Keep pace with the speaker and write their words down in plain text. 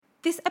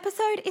This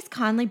episode is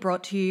kindly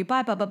brought to you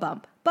by Bubba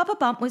Bump. Bubba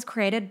Bump was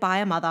created by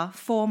a mother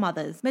for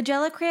mothers.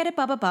 Magella created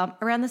Bubba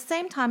Bump around the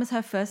same time as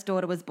her first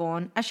daughter was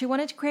born, as she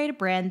wanted to create a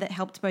brand that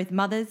helped both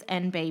mothers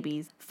and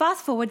babies.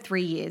 Fast forward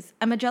 3 years,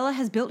 and Magella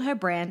has built her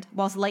brand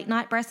whilst late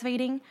night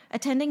breastfeeding,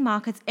 attending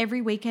markets every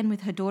weekend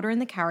with her daughter in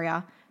the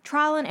carrier,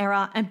 trial and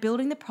error, and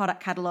building the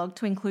product catalogue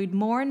to include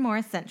more and more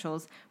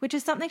essentials, which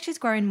is something she's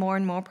grown more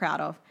and more proud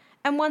of.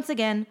 And once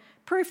again,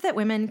 proof that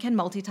women can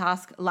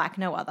multitask like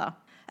no other.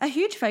 A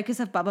huge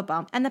focus of Bubba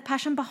Bump and the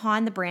passion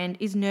behind the brand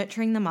is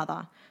nurturing the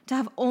mother, to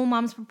have all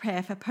mums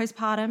prepare for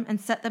postpartum and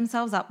set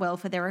themselves up well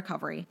for their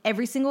recovery.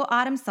 Every single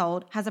item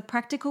sold has a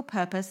practical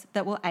purpose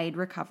that will aid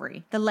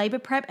recovery. The Labour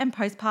Prep and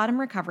Postpartum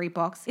Recovery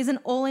Box is an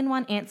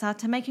all-in-one answer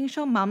to making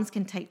sure mums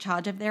can take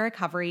charge of their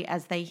recovery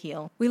as they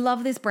heal. We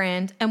love this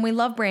brand, and we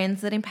love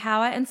brands that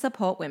empower and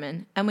support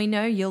women, and we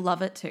know you'll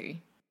love it too.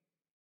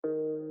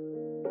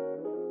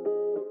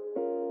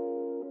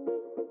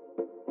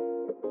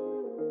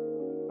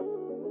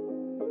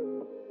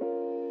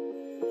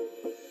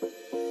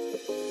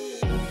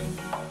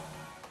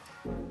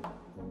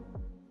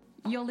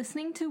 You're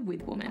listening to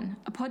With Woman,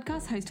 a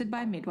podcast hosted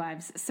by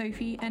midwives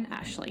Sophie and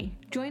Ashley.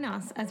 Join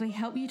us as we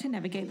help you to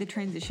navigate the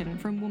transition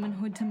from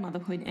womanhood to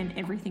motherhood and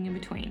everything in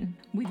between.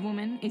 With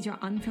Woman is your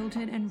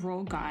unfiltered and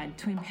raw guide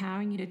to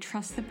empowering you to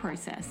trust the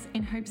process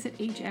in hopes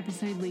that each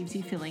episode leaves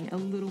you feeling a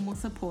little more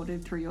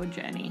supported through your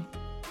journey.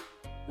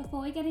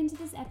 Before we get into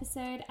this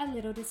episode, a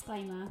little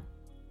disclaimer.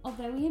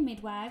 Although we are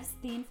midwives,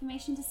 the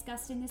information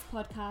discussed in this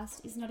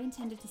podcast is not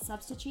intended to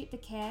substitute the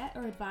care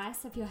or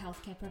advice of your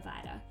healthcare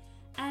provider.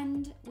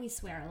 And we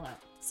swear a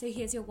lot, so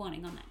here's your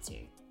warning on that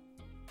too.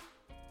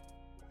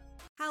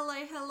 Hello.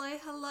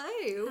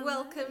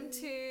 Welcome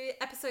to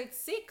episode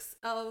 6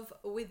 of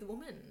With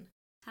Woman.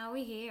 How are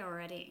we here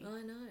already?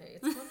 I know,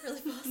 it's gone really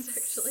fast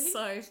actually.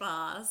 So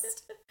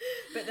fast.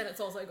 But then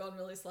it's also gone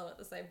really slow at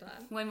the same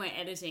time. When we're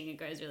editing, it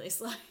goes really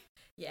slow.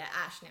 Yeah,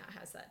 Ash now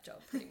has that job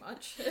pretty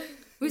much.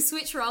 We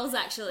switched roles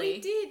actually. We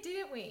did,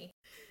 didn't we?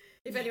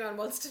 If anyone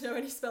wants to know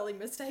any spelling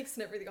mistakes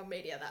and everything on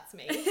media, that's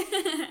me.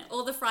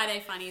 All the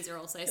Friday funnies are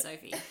also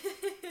Sophie.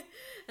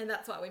 And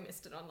that's why we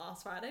missed it on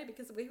last Friday,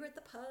 because we were at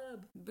the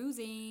pub.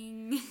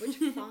 Boozing. Which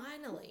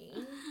finally...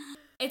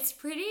 It's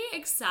pretty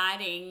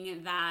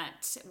exciting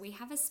that we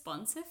have a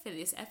sponsor for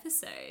this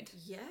episode.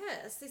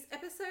 Yes, this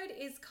episode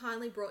is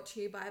kindly brought to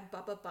you by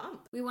Bubba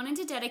Bump. We wanted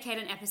to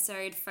dedicate an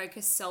episode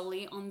focused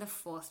solely on the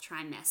 4th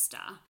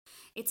trimester.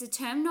 It's a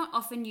term not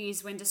often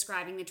used when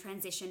describing the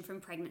transition from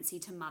pregnancy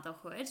to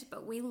motherhood,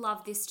 but we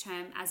love this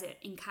term as it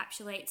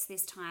encapsulates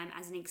this time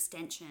as an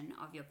extension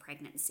of your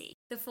pregnancy.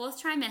 The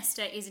 4th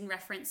trimester is in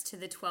reference to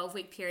the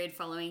 12-week period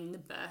following the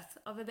birth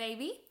of a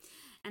baby.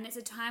 And it's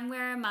a time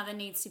where a mother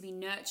needs to be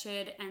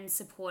nurtured and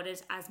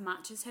supported as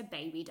much as her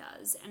baby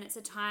does. And it's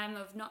a time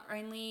of not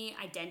only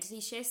identity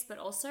shifts, but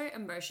also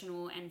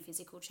emotional and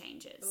physical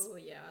changes. Oh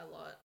yeah, a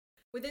lot.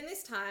 Within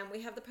this time,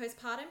 we have the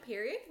postpartum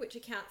period, which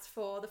accounts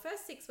for the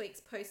first 6 weeks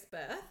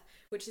post-birth,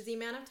 which is the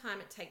amount of time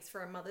it takes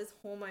for a mother's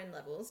hormone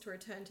levels to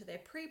return to their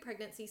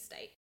pre-pregnancy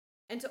state.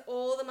 And to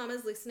all the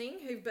mamas listening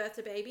who've birthed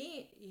a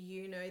baby,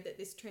 you know that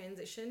this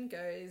transition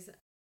goes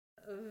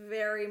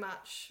very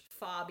much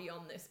far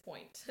beyond this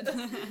point.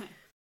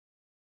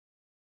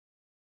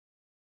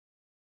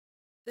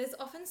 There's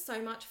often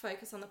so much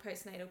focus on the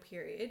postnatal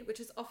period,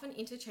 which is often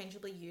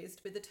interchangeably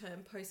used with the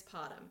term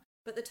postpartum.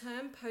 But the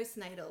term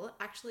postnatal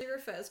actually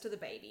refers to the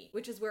baby,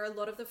 which is where a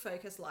lot of the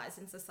focus lies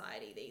in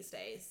society these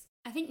days.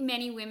 I think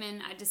many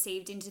women are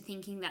deceived into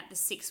thinking that the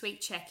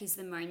 6-week check is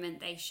the moment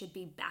they should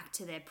be back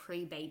to their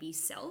pre-baby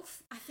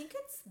self. I think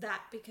it's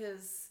that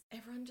because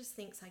everyone just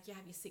thinks like you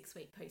have your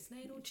 6-week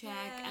postnatal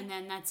check and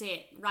then that's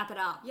it. Wrap it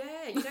up.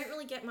 Yeah, you don't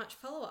really get much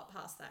follow-up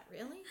past that,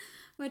 really.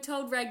 We're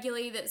told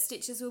regularly that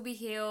stitches will be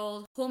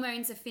healed,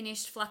 hormones are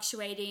finished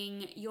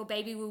fluctuating, your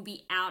baby will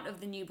be out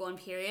of the newborn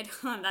period.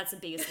 That's the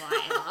biggest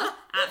lie ever.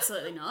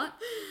 Absolutely not.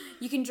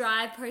 You can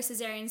drive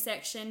post-cesarean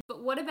section,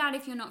 but what about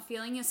if you're not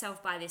feeling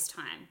yourself by this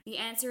time? The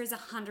answer is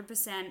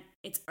 100%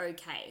 it's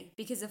okay,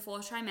 because the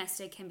 4th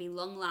trimester can be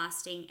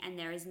long-lasting and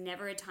there is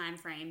never a time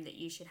frame that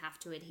you should have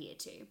to adhere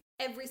to.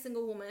 Every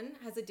single woman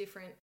has a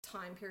different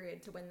time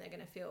period to when they're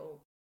going to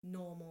feel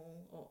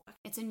normal or...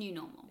 It's a new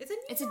normal.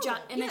 It's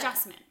an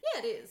adjustment.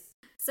 Yeah, it is.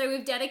 So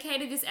we've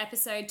dedicated this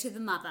episode to the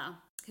mother,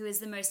 who is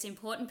the most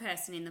important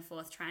person in the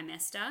 4th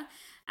trimester.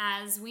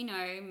 As we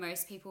know,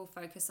 most people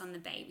focus on the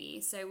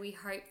baby. So we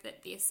hope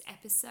that this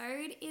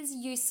episode is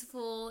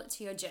useful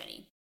to your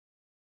journey.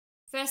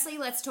 Firstly,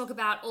 let's talk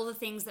about all the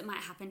things that might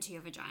happen to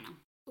your vagina.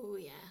 Oh,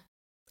 yeah.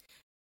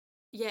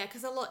 Yeah,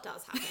 because a lot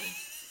does happen.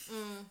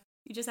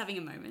 You're just having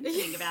a moment to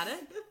think about it.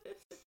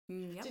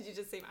 Yep. Did you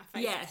just see my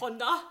face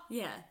ponder?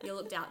 Yeah, you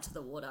looked out to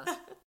the water.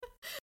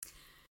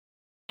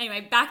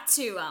 Anyway, back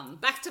to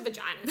vaginas. Back to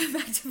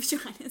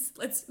vaginas.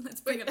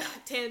 Let's bring it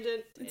back.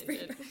 Tangent.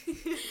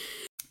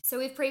 So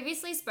we've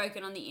previously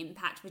spoken on the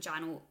impact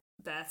vaginal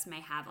births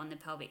may have on the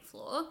pelvic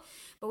floor,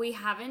 but we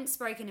haven't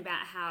spoken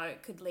about how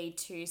it could lead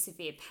to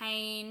severe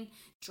pain,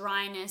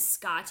 dryness,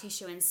 scar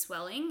tissue and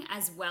swelling,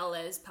 as well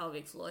as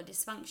pelvic floor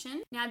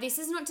dysfunction. Now, this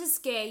is not to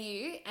scare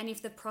you, and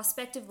if the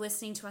prospect of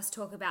listening to us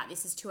talk about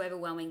this is too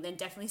overwhelming, then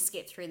definitely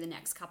skip through the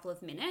next couple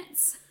of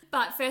minutes.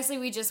 But firstly,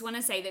 we just want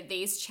to say that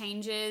these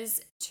changes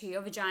to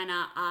your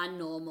vagina are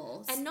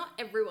normal. And not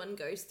everyone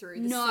goes through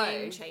the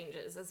same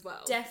changes as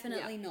well.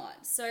 Definitely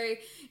not. So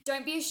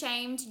don't be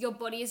ashamed. Your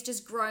body has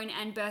just grown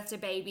and birthed a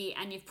baby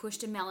and you've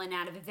pushed a melon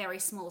out of a very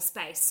small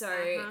space.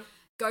 So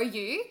go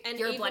you. And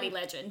you're a bloody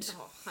legend.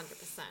 Oh,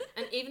 100%.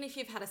 And even if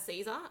you've had a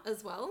Caesar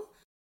as well,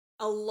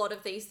 a lot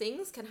of these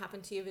things can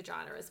happen to your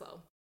vagina as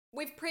well.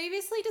 We've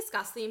previously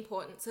discussed the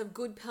importance of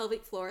good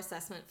pelvic floor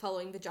assessment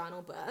following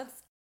vaginal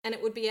births. And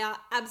it would be our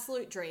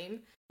absolute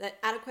dream that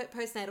adequate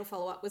postnatal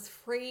follow-up was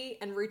free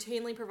and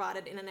routinely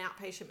provided in an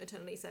outpatient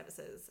maternity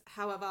services.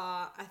 However,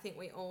 I think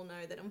we all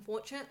know that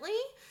unfortunately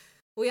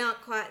we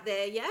aren't quite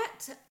there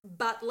yet,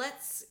 but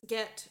let's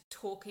get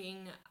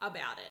talking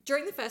about it.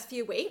 During the first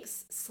few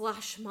weeks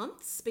 /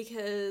 months,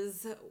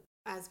 because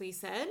as we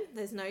said,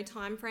 there's no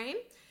time frame,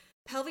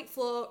 pelvic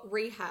floor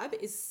rehab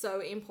is so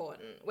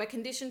important. We're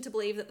conditioned to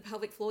believe that the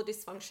pelvic floor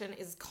dysfunction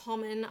is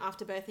common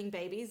after birthing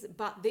babies,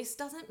 but this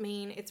doesn't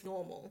mean it's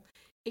normal.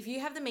 If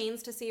you have the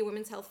means to see a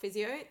women's health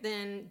physio,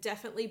 then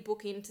definitely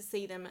book in to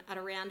see them at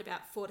around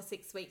about 4 to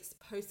 6 weeks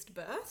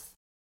post-birth.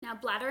 Now,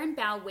 bladder and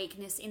bowel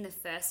weakness in the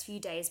first few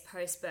days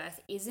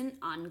post-birth isn't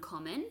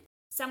uncommon.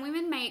 Some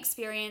women may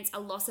experience a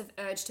loss of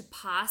urge to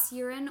pass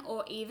urine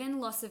or even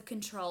loss of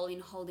control in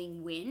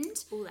holding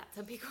wind. Oh, that's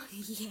a big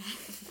one. Yeah.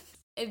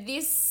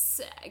 This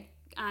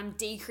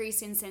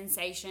decrease in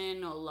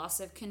sensation or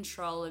loss of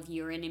control of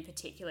urine in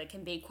particular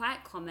can be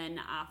quite common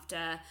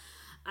after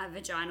a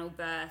vaginal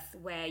birth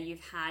where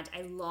you've had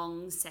a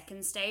long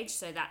second stage,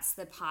 so that's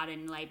the part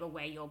in labour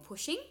where you're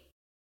pushing,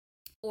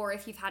 or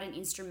if you've had an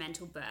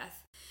instrumental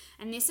birth.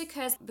 And this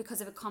occurs because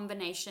of a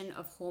combination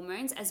of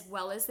hormones as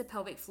well as the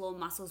pelvic floor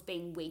muscles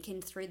being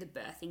weakened through the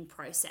birthing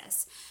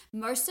process.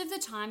 Most of the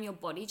time, your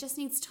body just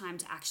needs time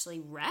to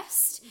actually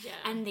rest,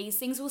 and these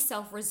things will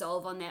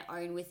self-resolve on their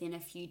own within a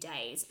few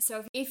days.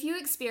 So if you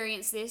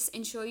experience this,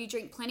 ensure you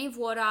drink plenty of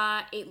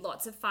water, eat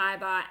lots of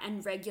fiber,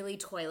 and regularly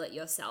toilet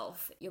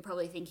yourself. You're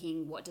probably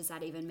thinking, what does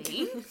that even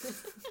mean?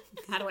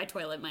 How do I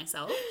toilet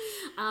myself?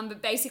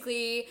 But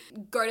basically,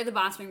 go to the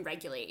bathroom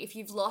regularly. If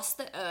you've lost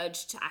the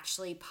urge to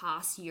actually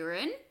pass urine,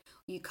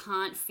 you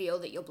can't feel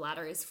that your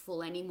bladder is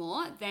full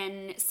anymore,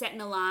 then set an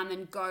alarm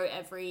and go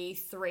every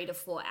 3 to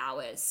 4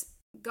 hours.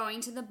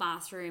 Going to the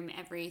bathroom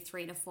every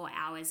 3 to 4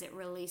 hours, it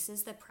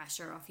releases the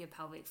pressure off your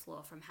pelvic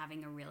floor from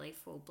having a really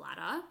full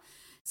bladder.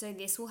 So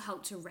this will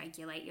help to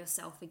regulate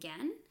yourself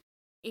again.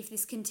 If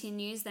this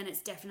continues, then it's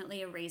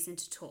definitely a reason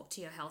to talk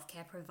to your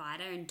healthcare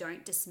provider and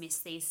don't dismiss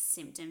these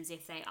symptoms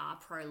if they are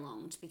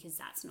prolonged, because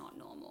that's not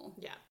normal.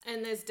 Yeah,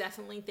 and there's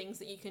definitely things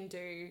that you can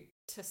do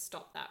to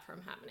stop that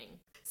from happening.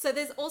 So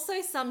there's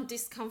also some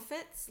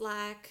discomforts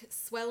like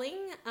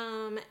swelling,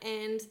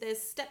 and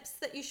there's steps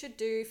that you should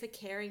do for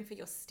caring for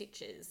your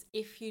stitches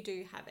if you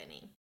do have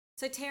any.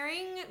 So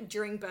tearing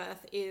during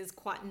birth is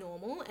quite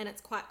normal and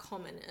it's quite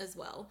common as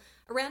well.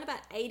 Around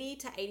about 80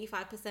 to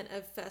 85%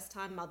 of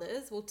first-time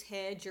mothers will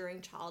tear during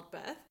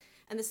childbirth,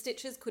 and the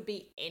stitches could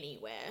be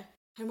anywhere.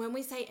 And when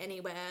we say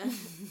anywhere,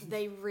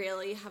 they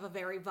really have a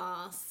very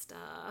vast...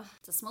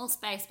 It's a small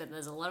space, but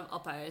there's a lot of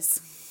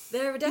oppos.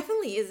 There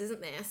definitely is,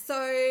 isn't there?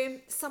 So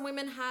some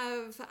women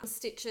have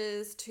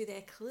stitches to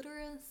their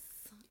clitoris.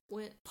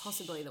 Which...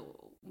 Possibly the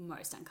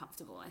most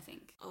uncomfortable, I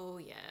think. Oh,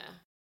 yeah.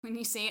 When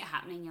you see it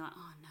happening, you're like,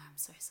 oh no, I'm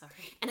so sorry.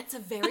 And it's a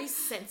very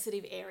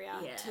sensitive area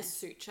to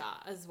suture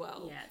as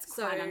well. Yeah, it's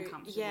quite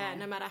uncomfortable. Yeah,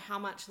 no matter how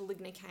much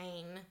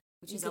lignocaine,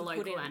 which is a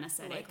local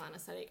anaesthetic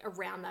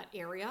around that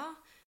area,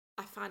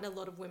 I find a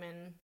lot of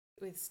women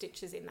with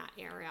stitches in that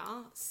area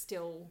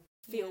still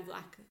feel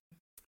like,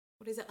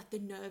 what is it, like the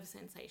nerve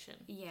sensation.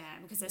 Yeah,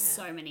 because there's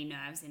so many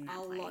nerves in that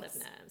place. A lot of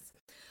nerves.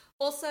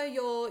 Also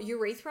your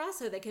urethra,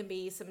 so there can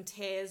be some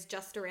tears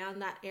just around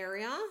that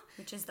area.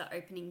 Which is the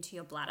opening to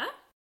your bladder.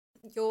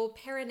 Your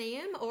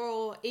perineum,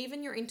 or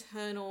even your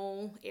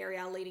internal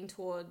area leading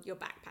toward your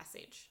back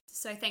passage.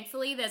 So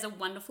thankfully there's a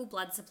wonderful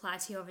blood supply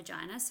to your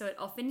vagina, so it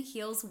often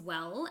heals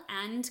well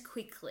and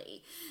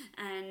quickly,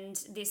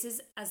 and this is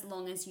as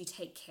long as you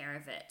take care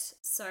of it.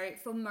 So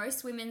for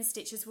most women,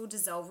 stitches will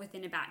dissolve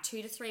within about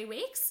 2 to 3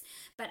 weeks,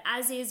 but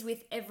as is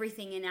with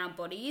everything in our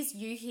bodies,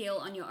 you heal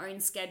on your own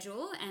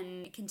schedule,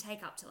 and it can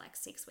take up to like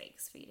 6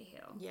 weeks for you to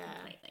heal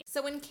completely.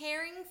 So when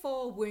caring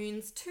for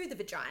wounds to the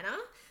vagina,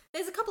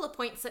 there's a couple of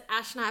points that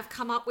Ash and I have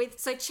come up with.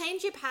 So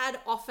change your pad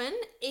often,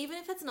 even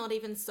if it's not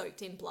even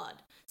soaked in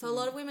blood. So a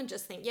lot of women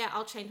just think,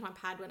 I'll change my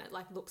pad when it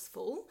like looks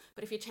full.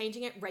 But if you're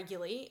changing it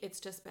regularly, it's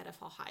just better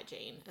for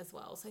hygiene as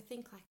well. So I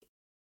think like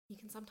you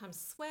can sometimes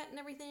sweat and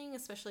everything,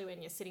 especially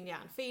when you're sitting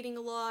down feeding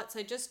a lot.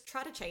 So just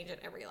try to change it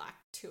every like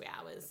 2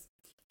 hours.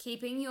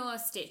 Keeping your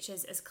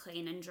stitches as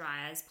clean and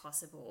dry as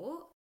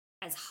possible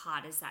as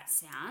hard as that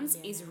sounds,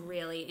 is Yeah.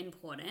 really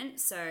important.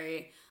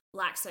 So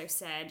like Soph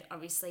said,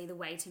 obviously the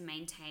way to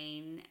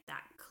maintain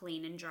that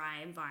clean and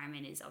dry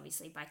environment is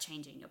obviously by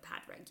changing your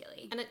pad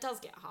regularly. And it does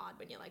get hard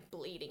when you're like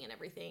bleeding and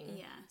everything.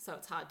 Yeah. So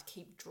it's hard to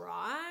keep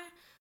dry.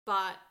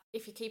 But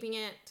if you're keeping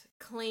it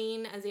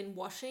clean, as in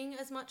washing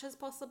as much as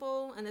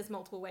possible, and there's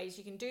multiple ways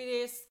you can do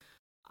this.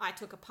 I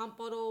took a pump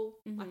bottle,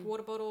 like a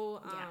water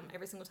bottle,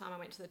 every single time I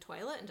went to the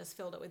toilet and just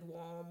filled it with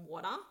warm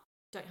water.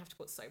 Don't have to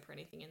put soap or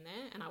anything in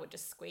there. And I would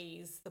just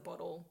squeeze the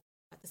bottle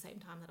at the same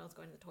time that I was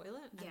going to the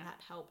toilet. And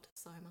that helped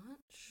so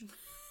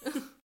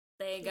much.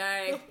 There you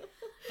go.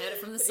 Heard it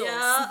from the source.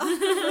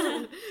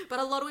 Yeah. But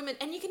a lot of women,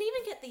 and you can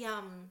even get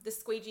the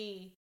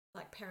squeegee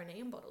like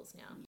perineum bottles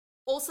now.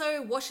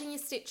 Also, washing your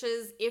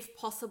stitches, if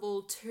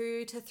possible,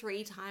 2 to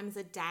 3 times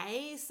a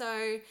day.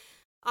 So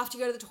after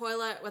you go to the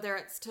toilet, whether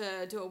it's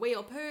to do a wee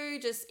or poo,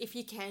 just if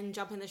you can,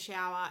 jump in the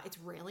shower. It's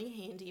really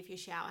handy if your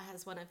shower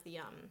has one of the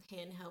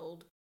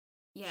handheld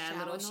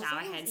little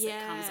shower nozzles. heads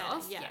that comes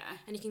off. Yeah.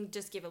 And you can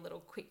just give a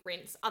little quick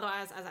rinse.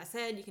 Otherwise, as I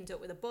said, you can do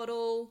it with a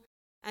bottle.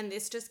 And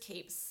this just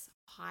keeps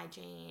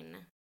hygiene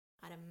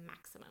at a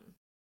maximum.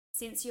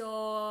 Since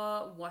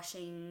you're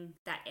washing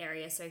that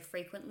area so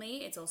frequently,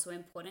 it's also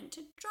important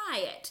to dry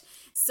it.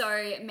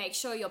 So make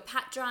sure you're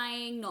pat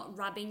drying, not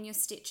rubbing your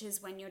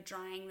stitches when you're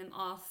drying them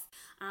off,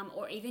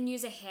 or even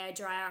use a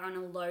hairdryer on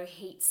a low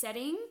heat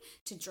setting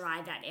to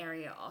dry that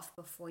area off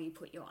before you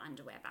put your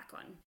underwear back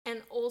on.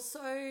 And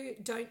also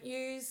don't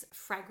use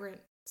fragrant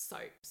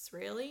soaps,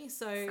 really.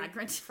 So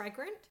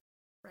Fragrant?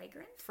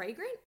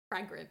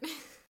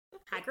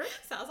 Hagrid?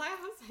 Sounds like I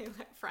was saying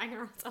like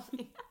Franger or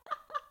something.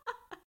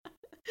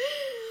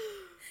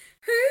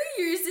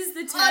 Who uses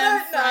the term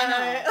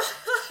I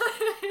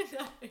don't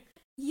know.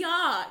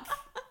 Yuck.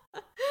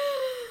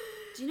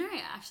 Do you know,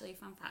 actually,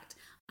 fun fact,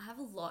 I have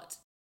a lot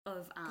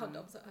of...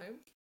 Condoms at home?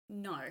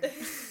 No.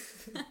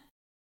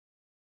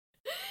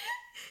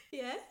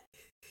 Yeah?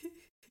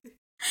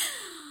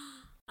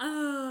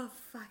 Oh,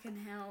 fucking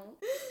hell.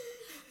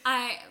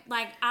 I,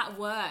 like, at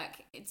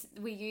work,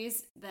 we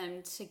use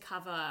them to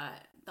cover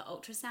the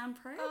ultrasound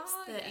probes,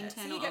 internal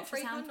so you get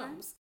free ultrasound condoms.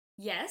 probes.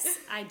 Yes,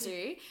 I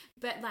do.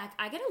 But, like,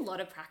 I get a lot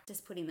of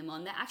practice putting them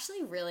on. They're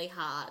actually really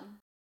hard.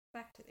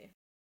 Back to there.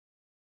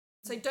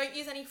 So don't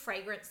use any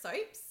fragrant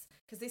soaps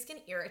because this can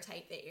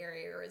irritate the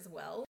area as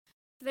well.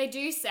 They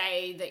do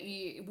say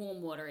that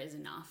warm water is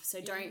enough, so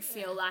don't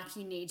feel like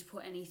you need to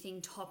put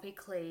anything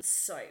topically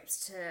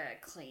soaps to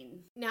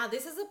clean. Now,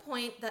 this is a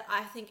point that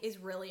I think is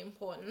really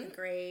important.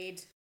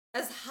 Agreed.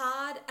 As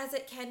hard as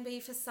it can be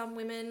for some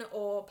women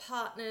or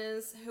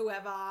partners,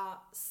 whoever,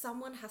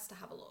 someone has to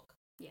have a look.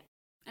 Yeah.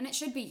 And it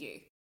should be you.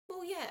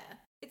 Well, yeah,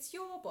 it's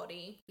your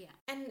body. Yeah.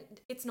 And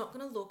it's not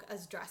going to look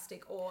as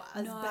drastic or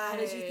as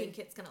bad as you think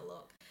it's going to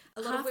look.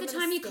 A lot Half of the women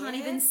time are you can't scared.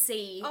 even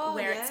see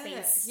where it's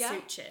been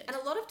sutured. And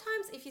a lot of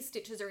times if your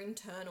stitches are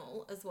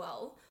internal as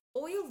well,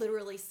 all you'll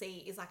literally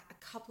see is like a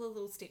couple of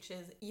little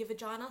stitches. Your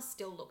vagina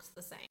still looks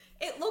the same.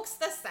 It looks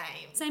the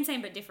same.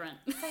 Same, but different.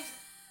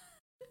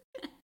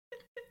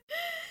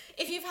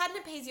 If you've had an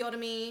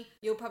episiotomy,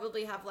 you'll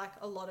probably have like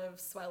a lot of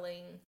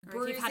swelling,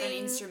 Or if you've had an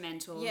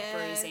instrumental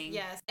bruising.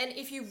 Yes. And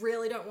if you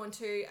really don't want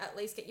to, at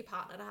least get your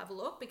partner to have a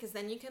look because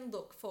then you can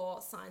look for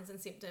signs and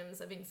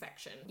symptoms of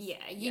infection. Yeah,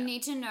 you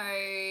need to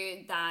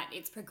know that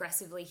it's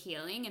progressively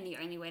healing, and the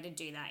only way to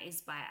do that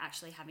is by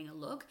actually having a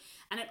look.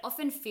 And it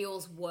often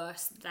feels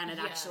worse than it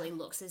actually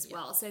looks as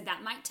well. So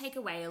that might take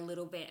away a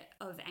little bit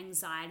of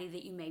anxiety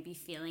that you may be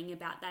feeling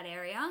about that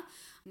area.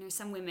 I know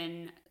some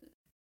women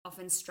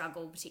often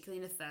struggle,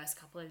 particularly in the first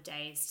couple of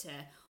days, to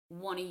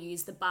want to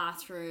use the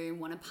bathroom,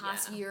 want to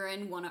pass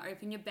urine, want to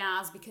open your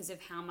bowels because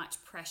of how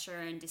much pressure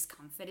and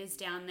discomfort is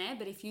down there.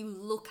 But if you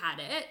look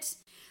at it,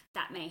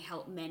 that may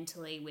help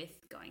mentally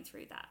with going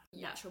through that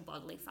natural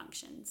bodily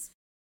functions.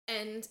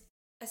 And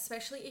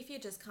especially if you're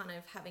just kind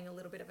of having a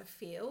little bit of a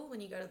feel when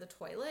you go to the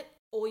toilet,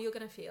 all you're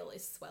going to feel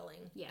is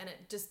swelling. Yeah. And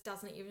it just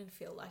doesn't even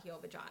feel like your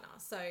vagina.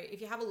 So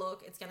if you have a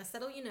look, it's going to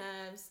settle your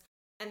nerves.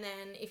 And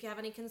then if you have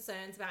any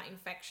concerns about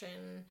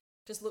infection,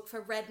 just look for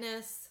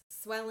redness,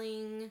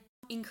 swelling.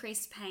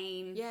 Increased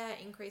pain. Yeah,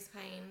 increased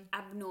pain.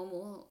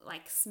 Abnormal,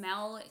 like,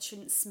 smell. It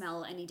shouldn't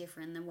smell any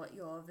different than what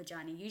your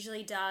vagina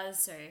usually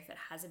does. So if it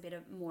has a bit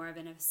of more of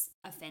an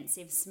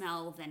offensive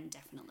smell, then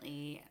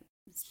definitely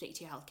speak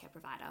to your healthcare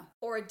provider.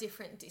 Or a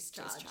different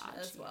discharge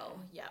as well.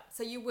 Yeah.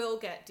 So you will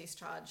get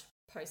discharge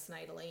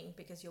postnatally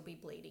because you'll be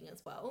bleeding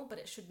as well. But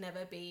it should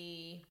never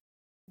be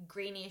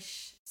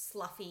greenish,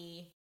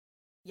 sloughy,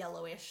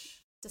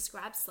 yellowish.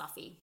 Describe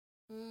sloughy.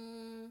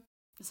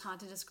 It's hard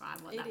to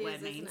describe what that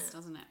word means,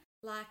 doesn't it?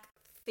 Like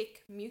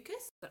thick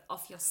mucus. But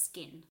off your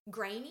skin.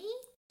 Grainy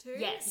too?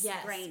 Yes,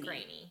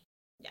 grainy.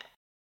 Yeah.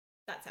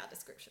 That's our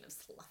description of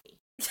sloughy.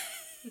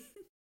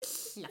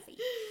 Fluffy.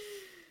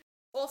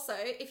 Also,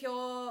 if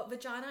your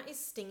vagina is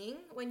stinging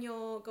when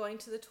you're going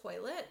to the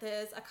toilet,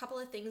 there's a couple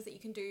of things that you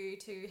can do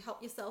to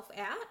help yourself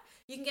out.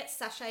 You can get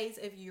sachets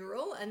of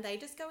Ural and they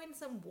just go in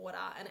some water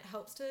and it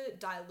helps to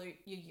dilute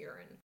your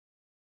urine.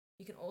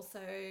 You can also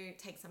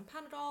take some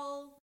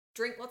Panadol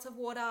Drink lots of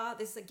water.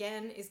 This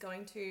again is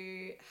going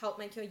to help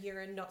make your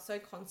urine not so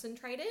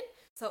concentrated,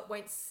 so it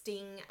won't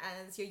sting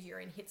as your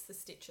urine hits the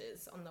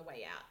stitches on the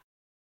way out.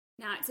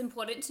 Now, it's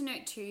important to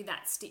note too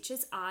that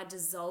stitches are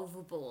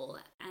dissolvable,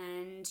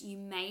 and you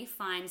may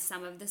find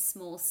some of the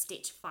small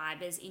stitch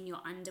fibers in your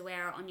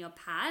underwear or on your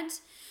pad,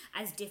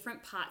 as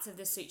different parts of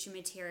the suture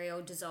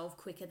material dissolve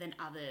quicker than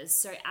others.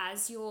 So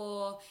as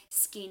your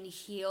skin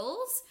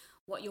heals,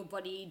 what your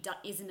body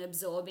isn't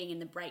absorbing in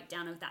the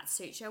breakdown of that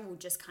suture will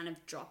just kind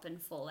of drop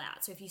and fall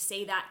out. So if you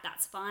see that,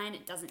 that's fine.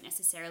 It doesn't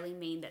necessarily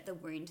mean that the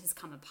wound has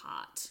come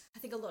apart. I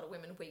think a lot of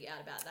women wig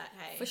out about that,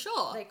 hey? For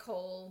sure. They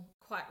call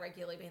quite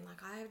regularly being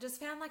like, I've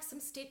just found like some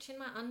stitch in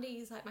my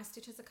undies, like my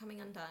stitches are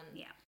coming undone.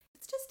 Yeah.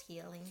 It's just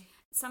healing.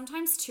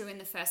 Sometimes too, in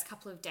the first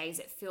couple of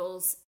days,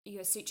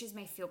 your sutures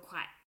may feel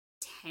quite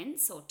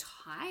tense or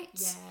tight.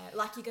 Yeah,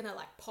 like you're gonna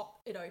like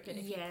pop it open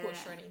if you push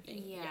or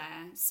anything. Yeah.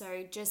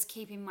 So just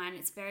keep in mind,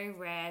 it's very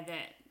rare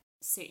that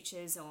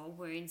sutures or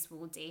wounds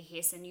will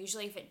dehisce, and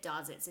usually if it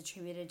does, it's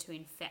attributed to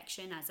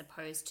infection as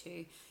opposed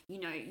to,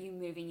 you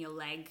moving your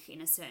leg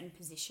in a certain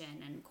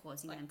position and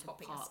causing like them to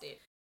popping pop. a stitch.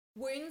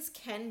 Wounds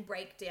can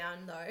break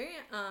down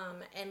though,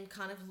 and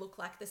kind of look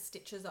like the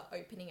stitches are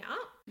opening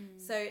up.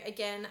 So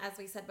again, as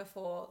we said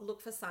before,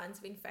 look for signs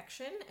of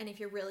infection, and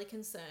if you're really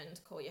concerned,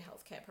 call your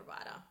healthcare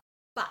provider.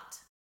 But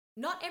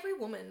not every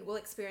woman will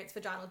experience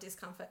vaginal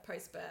discomfort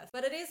post-birth,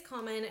 but it is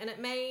common, and it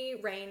may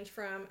range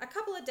from a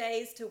couple of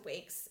days to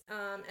weeks,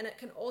 and it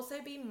can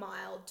also be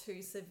mild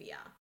to severe.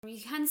 You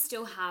can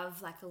still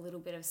have like a little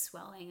bit of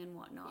swelling and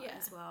whatnot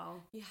as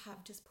well. You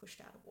have just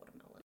pushed out a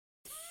watermelon.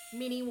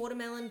 Mini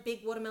watermelon,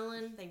 big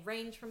watermelon, they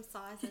range from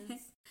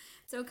sizes.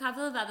 So a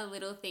couple of other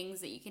little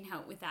things that you can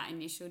help with that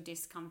initial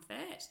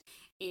discomfort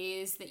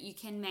is that you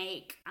can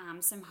make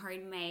some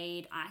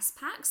homemade ice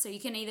packs. So you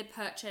can either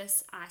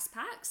purchase ice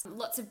packs.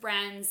 Lots of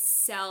brands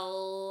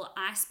sell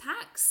ice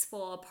packs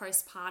for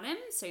postpartum.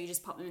 So you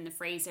just pop them in the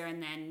freezer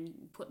and then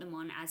put them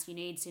on as you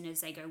need. As soon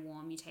as they go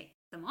warm, you take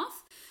them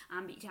off.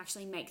 But you can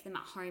actually make them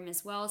at home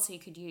as well. So you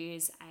could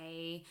use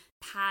a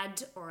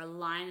pad or a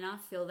liner,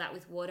 fill that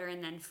with water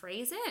and then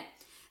freeze it.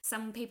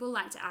 Some people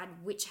like to add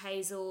witch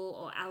hazel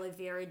or aloe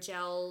vera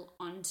gel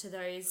onto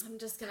those I'm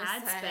just going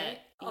pads, to say,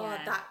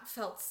 but that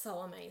felt so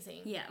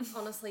amazing. Yeah.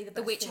 Honestly, the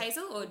the best witch thing.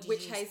 hazel or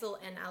Witch hazel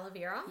and aloe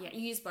vera. Yeah,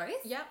 you use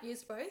both? Yep,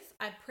 used both.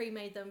 I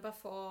pre-made them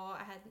before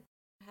I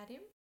had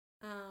him.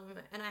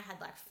 And I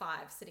had like 5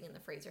 sitting in the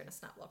freezer in a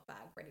Snaplock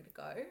bag ready to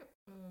go.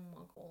 Oh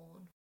my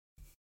God.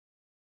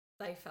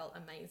 They felt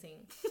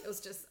amazing. It was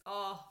just,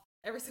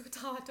 every single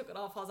time I took it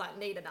off, I was like,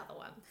 need another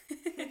one.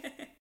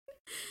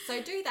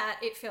 So do that.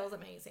 It feels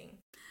amazing.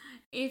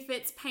 If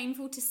it's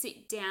painful to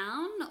sit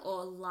down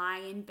or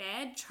lie in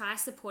bed, try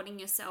supporting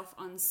yourself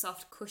on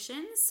soft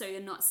cushions so you're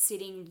not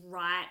sitting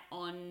right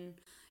on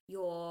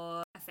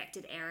your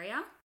affected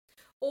area.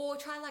 Or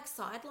try like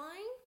side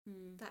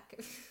lying. That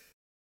could...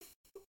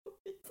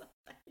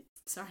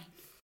 Sorry.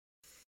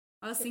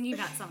 I was thinking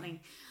about something.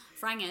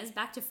 Frangers,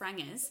 back to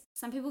frangers.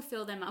 Some people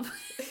fill them up.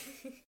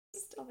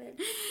 Stop it.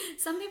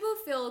 Some people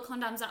fill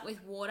condoms up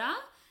with water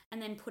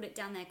and then put it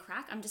down their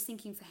crack. I'm just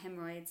thinking for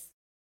hemorrhoids.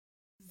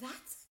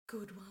 That's a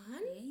good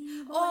one.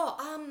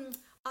 Yeah.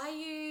 I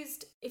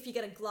used, if you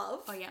get a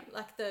glove. Oh, yeah.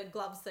 Like the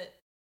gloves that,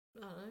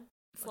 I don't know.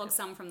 Flog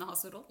some from the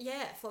hospital.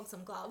 Yeah, flog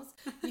some gloves.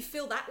 You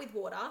fill that with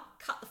water,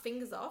 cut the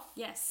fingers off.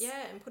 Yes.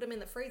 Yeah, and put them in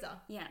the freezer.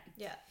 Yeah.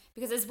 Yeah.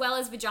 Because as well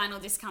as vaginal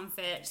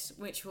discomfort,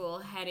 which we'll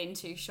head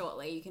into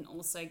shortly, you can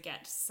also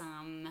get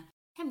some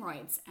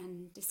hemorrhoids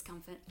and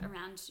discomfort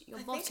around your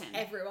bottom. I think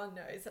everyone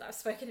knows that I've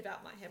spoken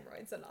about my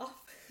hemorrhoids enough.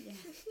 Yeah.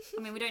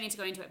 I mean, we don't need to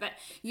go into it, but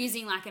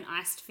using like an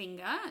iced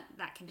finger,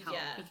 that can help.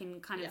 Yeah. You can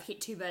kind of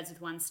hit 2 birds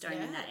with one stone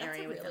in that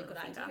area with a really little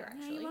good finger. idea, Yeah,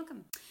 actually. you're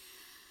welcome.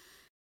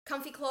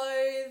 Comfy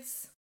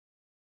clothes.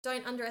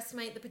 Don't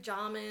underestimate the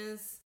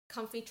pajamas.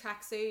 Comfy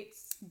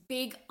tracksuits.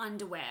 Big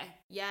underwear.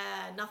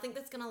 Yeah, nothing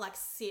that's gonna like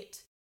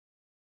sit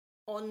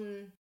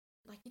on,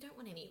 like you don't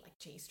want any like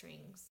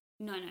G-strings.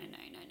 No.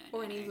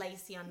 Or any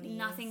lacy undies.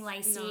 Nothing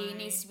lacy. No. It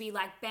needs to be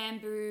like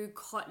bamboo,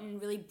 cotton,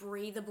 really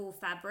breathable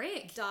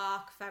fabric.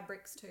 Dark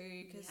fabrics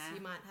too, because Yeah.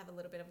 you might have a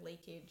little bit of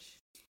leakage.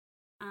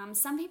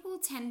 Some people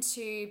tend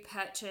to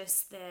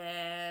purchase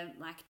their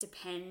like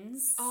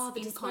Depends. Oh,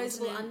 the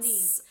disposable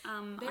incontinence,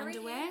 Very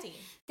underwear. handy.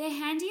 They're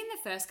handy in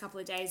the first couple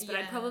of days, but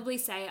I'd Yeah. probably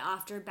say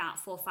after about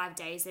 4 or 5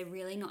 days, they're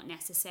really not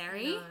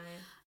necessary. No.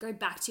 Go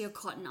back to your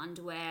cotton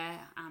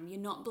underwear. You're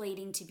not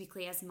bleeding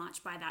typically as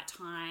much by that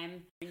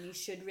time, and you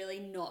should really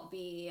not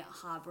be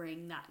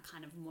harboring that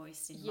kind of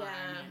moist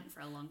environment for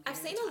a long period I've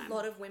seen of time. a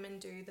lot of women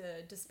do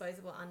the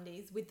disposable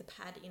undies with the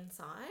pad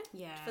inside.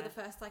 Yeah. For the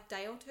first like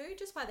day or two,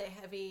 just while they're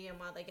heavy and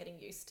while they're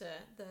getting used to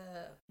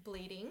the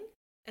bleeding.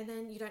 And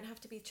then you don't have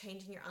to be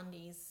changing your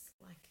undies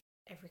like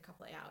every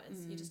couple of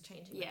hours. You're just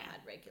changing the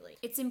pad regularly.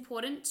 It's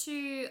important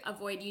to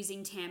avoid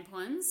using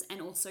tampons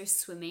and also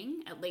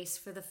swimming, at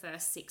least for the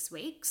first 6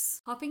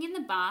 weeks. Hopping in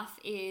the bath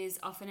is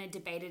often a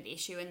debated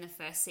issue in the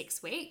first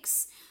 6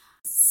 weeks.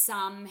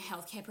 Some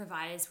healthcare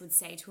providers would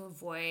say to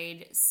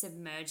avoid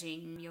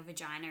submerging your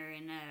vagina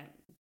in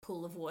a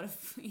pool of water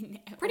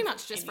pretty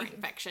much just for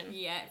infection.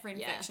 Yeah, for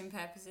infection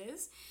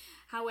purposes.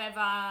 However,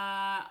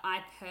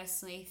 I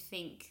personally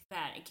think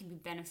that it can be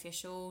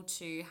beneficial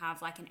to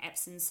have like an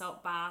Epsom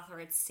salt bath or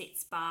a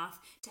sitz bath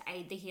to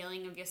aid the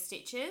healing of your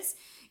stitches.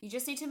 You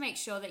just need to make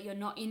sure that you're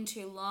not in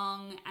too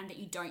long and that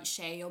you don't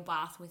share your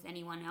bath with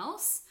anyone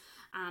else.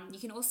 You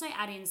can also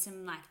add in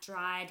some like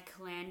dried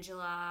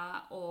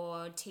calendula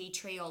or tea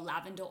tree or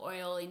lavender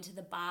oil into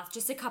the bath.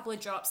 Just a couple of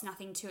drops,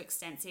 nothing too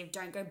extensive.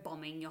 Don't go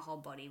bombing your whole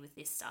body with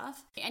this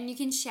stuff. And you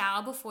can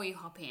shower before you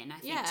hop in, I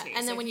think, too.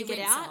 And then So when if you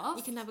get out, off,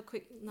 you can have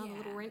another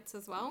little rinse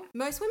as well.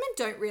 Most women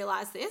don't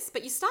realise this,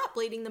 but you start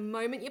bleeding the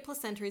moment your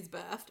placenta is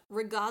birthed,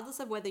 regardless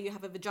of whether you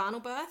have a vaginal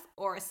birth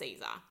or a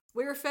Caesar.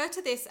 We refer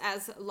to this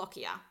as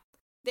lochia.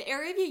 The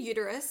area of your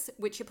uterus,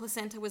 which your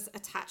placenta was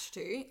attached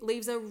to,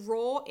 leaves a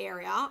raw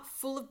area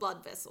full of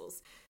blood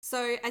vessels.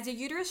 So as your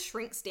uterus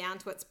shrinks down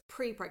to its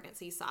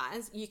pre-pregnancy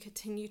size, you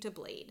continue to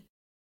bleed.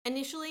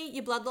 Initially,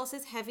 your blood loss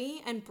is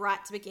heavy and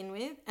bright to begin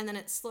with, and then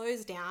it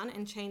slows down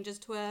and changes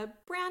to a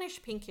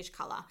brownish pinkish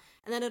colour.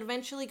 And then it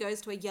eventually goes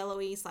to a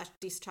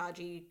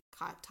yellowy/dischargey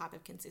type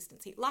of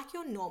consistency, like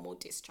your normal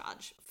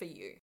discharge for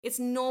you. It's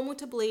normal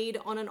to bleed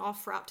on and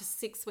off for up to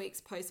 6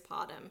 weeks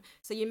postpartum.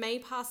 So you may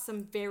pass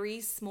some very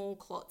small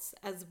clots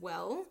as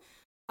well.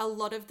 A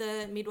lot of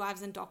the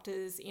midwives and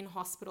doctors in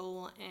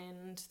hospital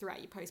and throughout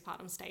your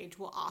postpartum stage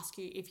will ask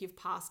you if you've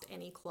passed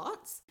any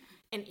clots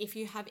and if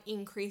you have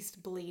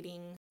increased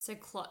bleeding. So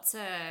clots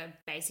are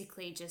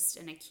basically just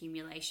an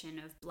accumulation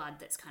of blood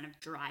that's kind of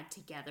dried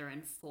together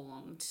and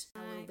formed a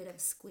little bit of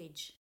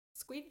squidge.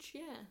 Squidge,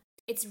 yeah.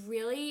 It's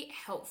really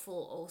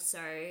helpful also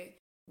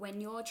when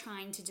you're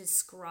trying to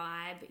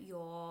describe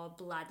your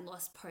blood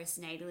loss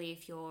postnatally,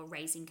 if you're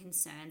raising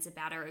concerns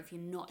about it or if you're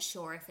not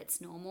sure if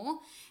it's normal.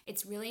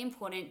 It's really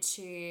important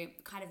to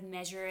kind of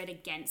measure it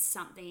against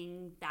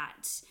something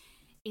that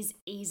is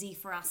easy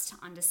for us to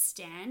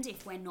understand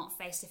if we're not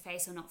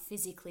face-to-face or not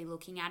physically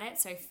looking at it.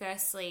 So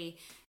firstly,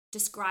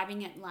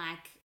 describing it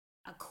like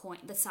a coin,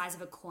 the size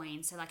of a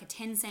coin. So like a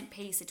 10-cent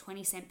piece, a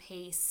 20-cent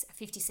piece,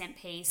 a 50-cent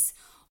piece,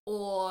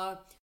 or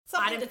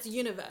something that's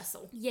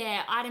universal.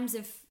 Yeah, items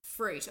of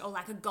fruit, or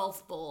like a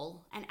golf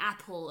ball, an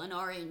apple, an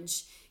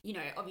orange. You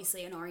know,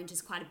 obviously an orange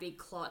is quite a big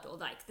clot, or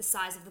like the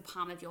size of the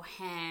palm of your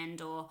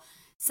hand, or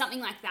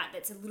something like that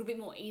that's a little bit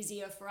more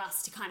easier for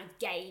us to kind of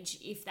gauge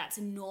if that's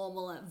a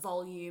normal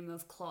volume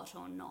of clot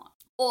or not.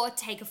 Or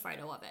take a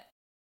photo of it.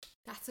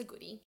 That's a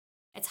goodie.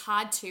 It's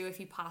hard too if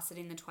you pass it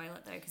in the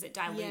toilet though, because it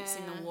dilutes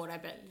in the water,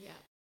 but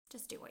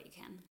just do what you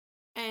can.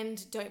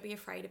 And don't be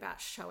afraid about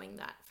showing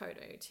that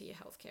photo to your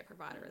healthcare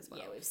provider as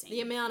well. Yeah, we've seen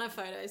the amount of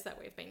photos that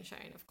we've been shown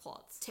of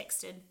clots.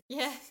 Texted.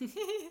 Yeah.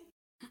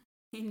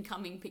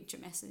 Incoming picture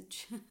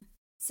message.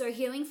 So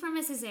healing from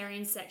a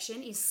cesarean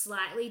section is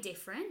slightly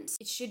different.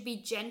 It should be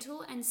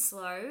gentle and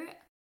slow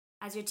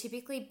as you're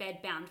typically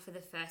bedbound for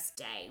the first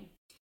day.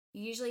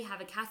 You usually have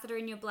a catheter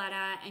in your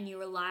bladder and you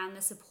rely on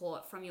the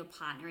support from your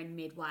partner and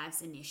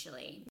midwives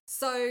initially.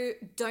 So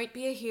don't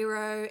be a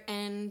hero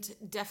and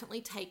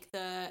definitely take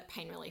the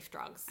pain relief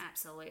drugs.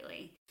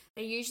 Absolutely.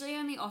 They usually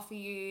only offer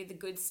you the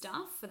good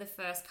stuff for the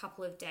first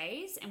couple of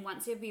days, and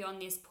once you're beyond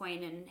this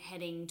point and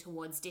heading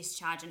towards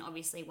discharge, and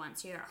obviously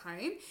once you're at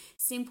home,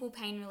 simple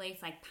pain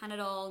relief like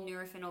Panadol,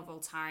 Nurofen or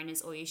Voltaren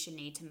is all you should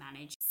need to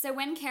manage. So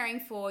when caring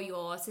for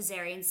your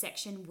cesarean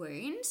section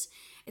wound,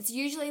 it's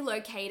usually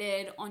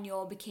located on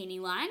your bikini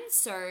line,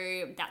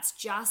 so that's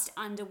just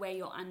under where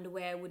your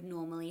underwear would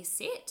normally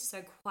sit,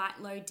 so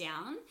quite low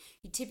down.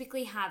 You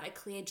typically have a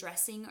clear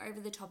dressing over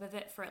the top of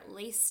it for at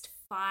least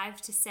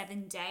 5 to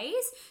 7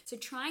 days, so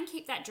try and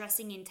keep that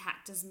dressing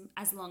intact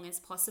as long as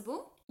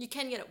possible. You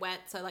can get it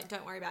wet, so like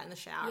don't worry about it in the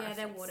shower. Yeah,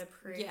 they're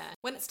waterproof. Yeah.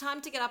 When it's time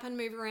to get up and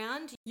move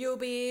around, you'll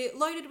be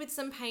loaded with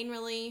some pain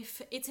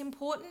relief. It's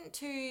important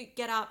to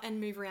get up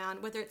and move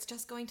around, whether it's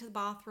just going to the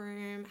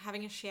bathroom,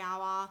 having a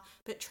shower,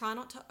 but try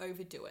not to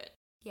overdo it.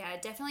 Yeah,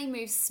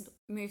 definitely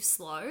move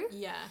slow.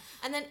 Yeah.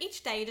 And then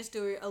each day just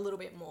do a little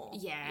bit more.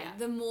 Yeah.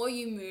 The more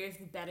you move,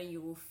 the better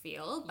you will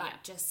feel,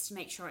 but just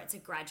make sure it's a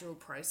gradual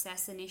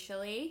process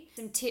initially.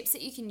 Some tips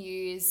that you can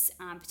use,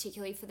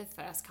 particularly for the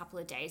first couple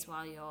of days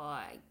while you're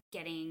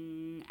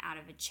getting out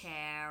of a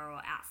chair or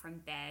out from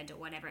bed or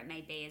whatever it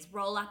may be, is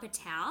roll up a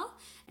towel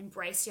and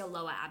brace your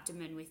lower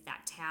abdomen with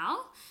that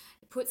towel.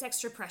 It puts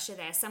extra pressure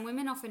there. Some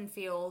women often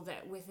feel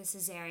that with a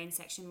cesarean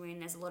section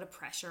wound, there's a lot of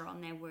pressure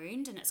on their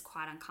wound and it's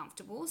quite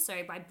uncomfortable.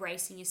 So by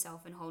bracing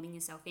yourself and holding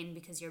yourself in,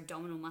 because your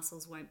abdominal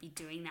muscles won't be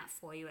doing that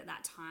for you at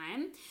that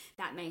time,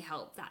 that may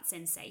help that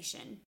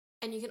sensation.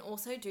 And you can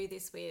also do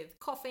this with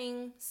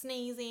coughing,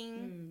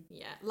 sneezing,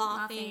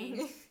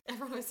 laughing.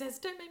 Everyone always says,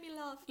 don't make me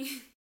laugh.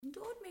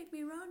 Don't make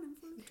me run,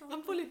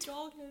 I'm full of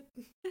chocolate.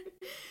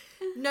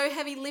 No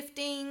heavy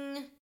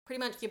lifting. Pretty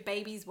much your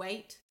baby's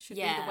weight should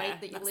be the weight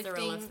that you're lifting. The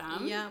rule of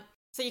thumb. Yeah.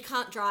 So you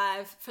can't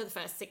drive for the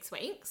first 6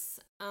 weeks.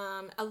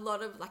 A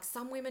lot of, like,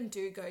 some women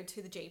do go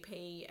to the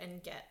GP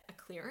and get a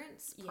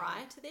clearance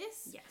prior to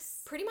this.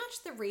 Yes. Pretty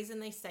much the reason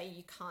they say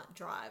you can't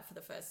drive for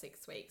the first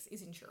 6 weeks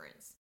is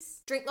insurance.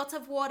 Drink lots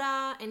of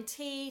water and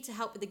tea to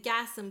help with the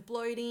gas and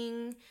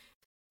bloating.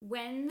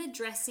 When the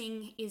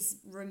dressing is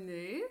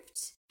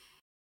removed,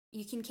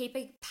 you can keep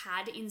a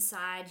pad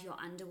inside your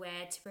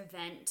underwear to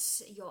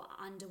prevent your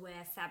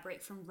underwear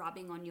fabric from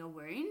rubbing on your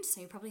wound. So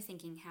you're probably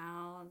thinking,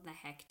 how the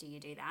heck do you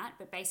do that?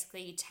 But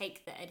basically you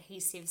take the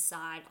adhesive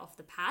side off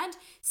the pad,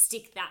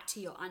 stick that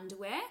to your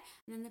underwear,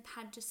 and then the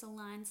pad just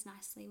aligns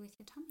nicely with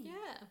your tummy.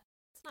 Yeah.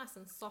 It's nice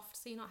and soft,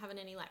 so you're not having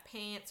any, like,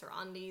 pants or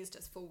undies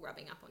just full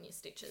rubbing up on your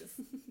stitches.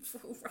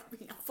 Full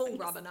rubbing up. Full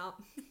rubbing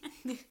up.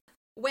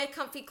 Wear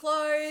comfy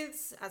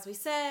clothes, as we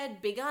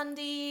said, big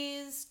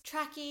undies,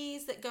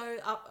 trackies that go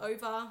up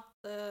over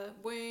the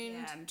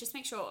wound. Yeah, just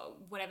make sure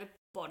whatever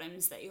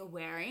bottoms that you're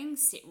wearing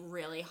sit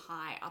really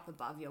high up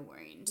above your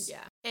wound.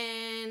 Yeah.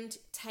 And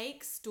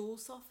take stool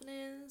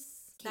softeners.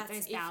 Keep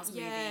those bowels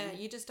moving. Yeah,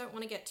 you just don't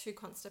want to get too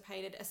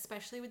constipated,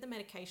 especially with the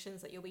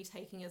medications that you'll be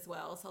taking as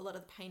well. So a lot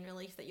of the pain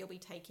relief that you'll be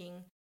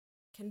taking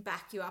can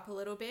back you up a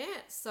little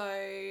bit. So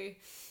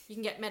you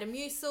can get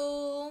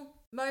Metamucil,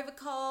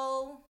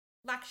 Movicol,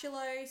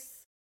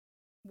 lactulose,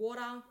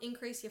 water,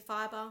 increase your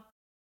fibre.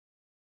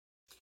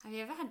 Have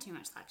you ever had too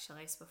much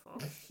lactulose before?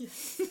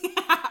 Yes.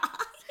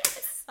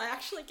 I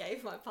actually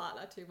gave my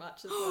partner too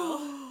much as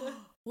well.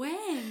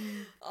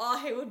 When? Oh,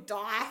 he would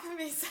die for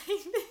me saying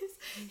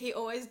this. He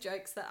always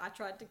jokes that I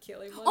tried to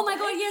kill him one Oh my day.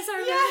 God, yes, I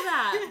remember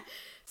that.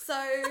 So,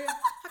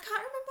 I can't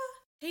remember.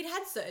 He'd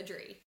had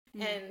surgery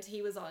and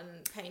he was on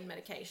pain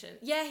medication.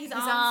 Yeah, his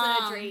arm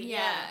surgery.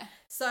 Yeah.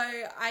 So,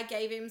 I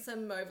gave him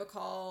some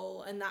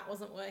Movicol and that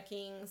wasn't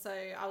working. So,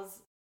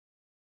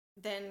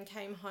 then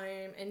came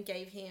home and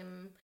gave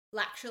him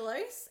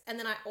lactulose, and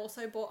then I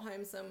also brought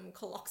home some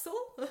Coloxil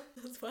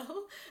as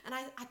well, and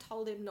I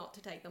told him not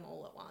to take them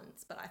all at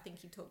once, but I think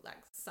he took like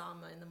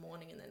some in the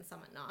morning and then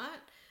some at night,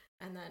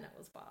 and then it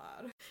was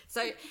bad.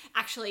 So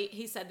actually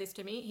he said this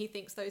to me, he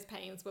thinks those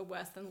pains were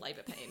worse than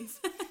labour pains.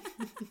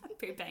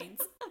 Poo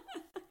pains.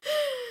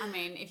 I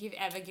mean, if you've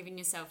ever given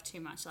yourself too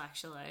much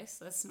lactulose,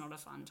 that's not a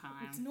fun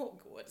time. It's not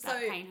good.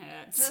 That pain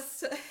hurts.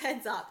 Just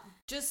heads up,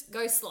 just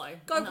go slow.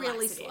 Go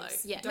really slow.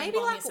 Yeah, don't maybe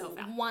bomb like yourself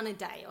out. one a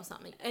day or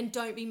something, and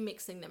don't be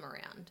mixing them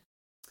around.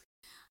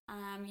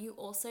 You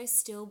also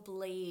still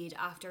bleed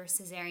after a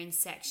cesarean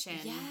section.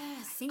 Yes.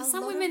 I think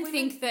some women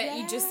think that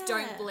you just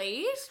don't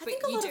bleed, I but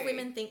think a you lot do. of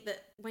women think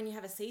that when you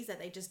have a Caesar,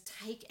 they just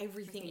take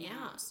everything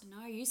out.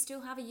 No, you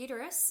still have a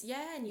uterus.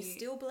 Yeah, and you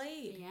still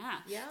bleed. Yeah.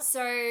 Yeah.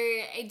 So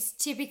it's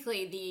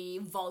typically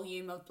the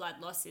volume of blood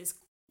loss is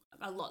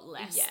a lot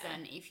less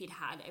than if you'd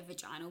had a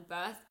vaginal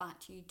birth,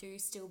 but you do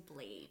still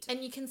bleed.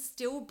 And you can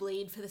still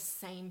bleed for the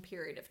same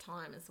period of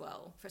time as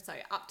well. So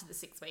up to the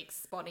 6 weeks,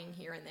 spotting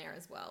here and there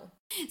as well.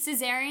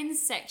 Cesarean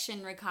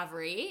section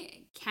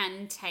recovery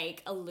can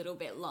take a little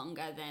bit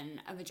longer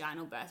than a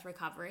vaginal birth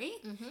recovery.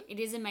 Mm-hmm. It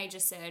is a major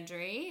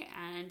surgery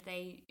and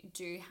they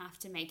do have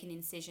to make an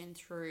incision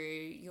through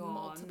your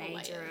Multiple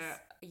layers.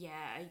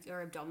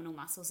 your abdominal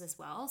muscles as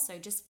well. So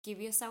just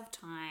give yourself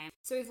time.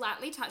 So we've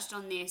lightly touched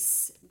on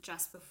this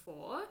just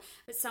before,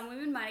 but some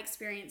women might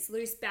experience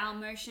loose bowel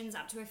motions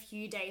up to a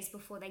few days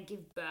before they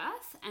give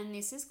birth, and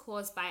this is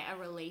caused by a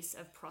release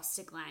of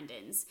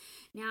prostaglandins.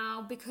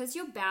 Now, because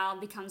your bowel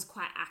becomes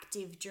quite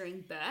active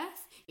during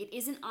birth, it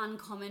isn't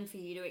uncommon for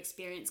you to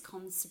experience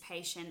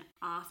constipation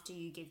after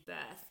you give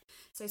birth.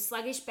 So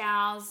sluggish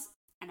bowels,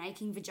 an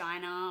aching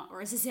vagina, or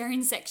a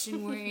cesarean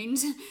section wound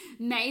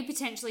may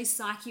potentially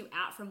psych you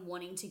out from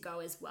wanting to go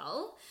as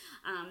well.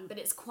 But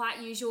it's quite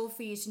usual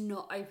for you to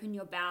not open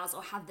your bowels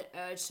or have the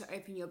urge to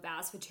open your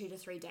bowels for 2 to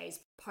 3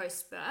 days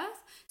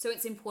post-birth. So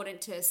it's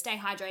important to stay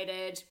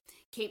hydrated,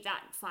 keep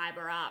that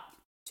fibre up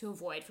to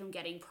avoid from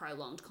getting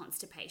prolonged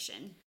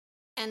constipation.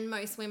 And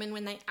most women,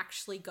 when they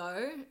actually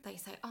go, they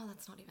say, oh,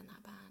 that's not even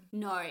that bad.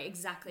 No,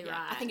 exactly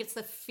right. I think it's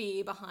the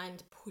fear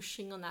behind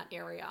pushing on that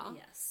area.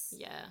 Yes.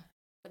 Yeah.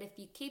 But if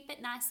you keep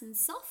it nice and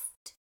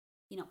soft,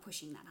 you're not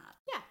pushing that hard.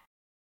 Yeah.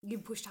 You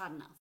pushed hard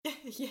enough.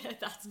 Yeah,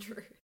 that's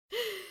true.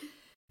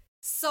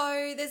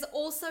 So there's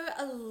also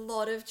a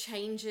lot of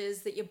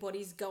changes that your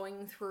body's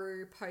going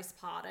through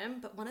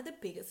postpartum, but one of the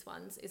biggest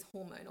ones is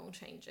hormonal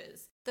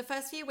changes. The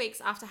first few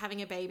weeks after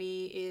having a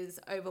baby is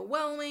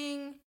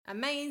overwhelming,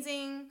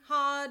 amazing,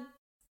 hard,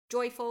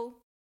 joyful,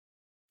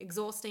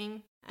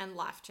 exhausting, and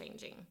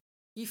life-changing.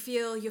 You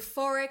feel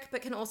euphoric,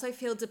 but can also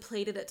feel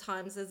depleted at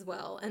times as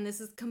well. And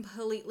this is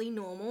completely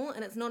normal.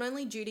 And it's not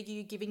only due to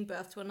you giving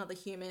birth to another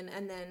human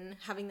and then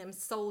having them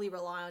solely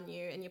rely on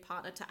you and your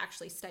partner to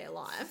actually stay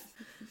alive,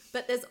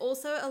 but there's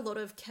also a lot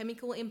of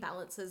chemical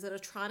imbalances that are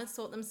trying to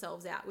sort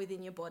themselves out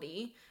within your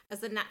body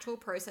as the natural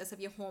process of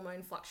your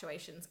hormone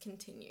fluctuations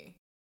continue.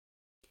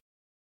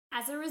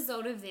 As a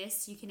result of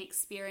this, you can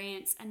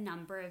experience a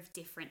number of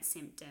different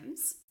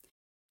symptoms.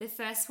 The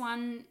first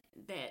one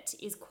that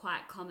is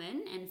quite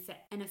common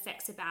and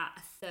affects about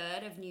a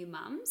third of new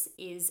mums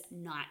is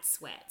night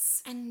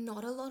sweats. And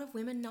not a lot of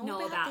women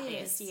know about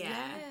this.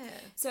 Yeah.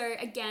 So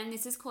again,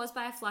 this is caused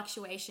by a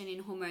fluctuation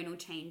in hormonal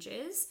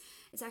changes.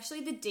 It's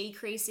actually the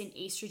decrease in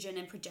estrogen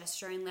and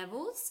progesterone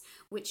levels,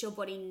 which your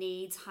body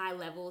needs high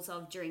levels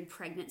of during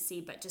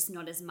pregnancy, but just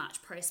not as much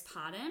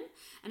postpartum.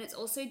 And it's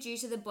also due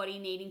to the body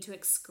needing to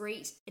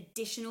excrete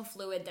additional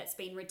fluid that's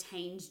been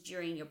retained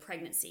during your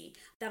pregnancy.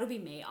 That'll be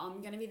me. I'm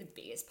going to be the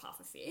biggest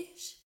puffer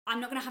fish. I'm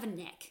not going to have a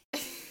neck.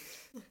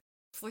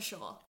 For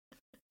sure.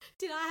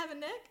 Did I have a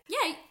neck?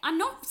 Yeah, I'm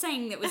not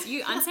saying that was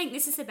you. I'm saying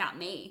this is about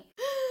me.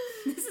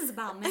 This is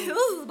about me. This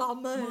is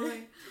about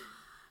me.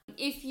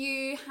 If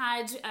you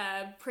had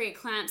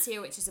preeclampsia,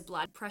 which is a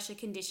blood pressure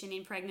condition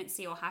in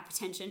pregnancy, or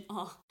hypertension,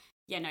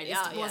 this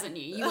wasn't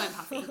you. You weren't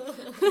puffy.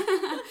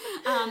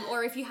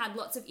 Or if you had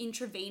lots of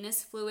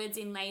intravenous fluids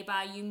in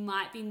labour, you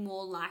might be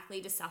more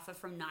likely to suffer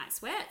from night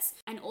sweats.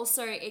 And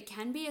also, it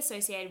can be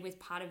associated with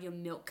part of your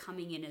milk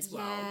coming in as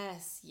well.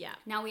 Yes, yeah.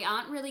 Now, we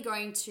aren't really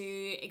going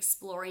to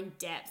explore in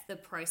depth the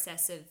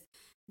process of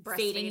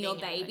feeding your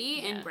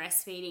baby and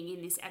breastfeeding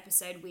in this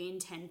episode. We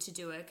intend to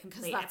do a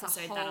complete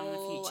episode that on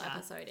the future.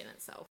 Episode in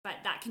itself. But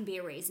that can be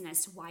a reason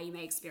as to why you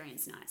may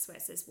experience night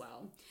sweats as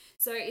well.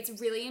 So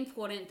it's really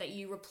important that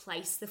you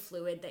replace the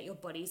fluid that your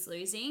body's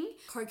losing.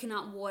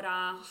 Coconut water,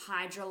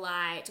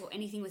 Hydrolyte, or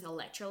anything with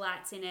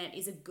electrolytes in it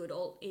is a good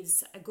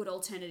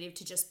alternative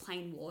to just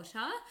plain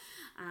water.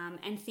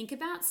 And think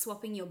about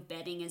swapping your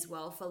bedding as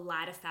well for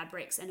lighter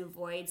fabrics and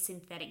avoid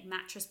synthetic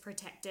mattress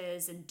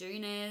protectors and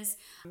doonas.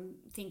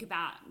 Think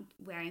about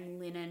wearing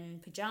linen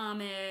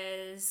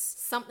pajamas.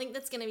 Something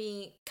that's going to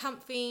be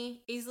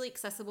comfy, easily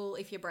accessible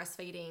if you're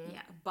breastfeeding,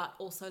 but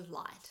also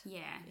light.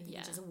 Yeah, you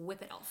can just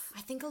whip it off.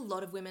 I think a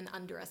lot of women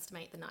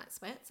underestimate the night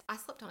sweats. I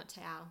slept on a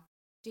towel.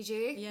 Did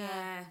you?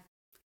 Yeah.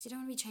 So you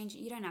don't want to be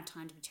changing, you don't have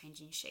time to be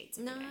changing sheets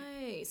every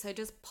day. So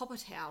just pop a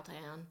towel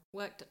down.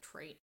 Worked a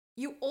treat.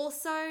 You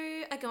also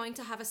are going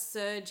to have a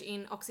surge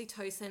in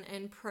oxytocin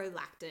and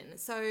prolactin.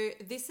 So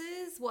this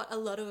is what a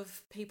lot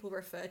of people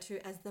refer to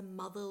as the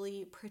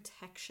motherly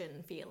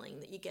protection feeling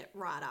that you get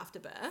right after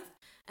birth.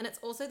 And it's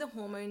also the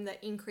hormone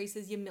that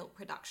increases your milk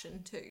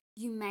production too.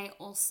 You may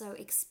also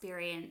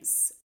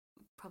experience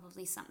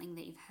probably something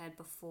that you've heard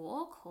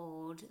before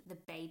called the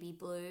baby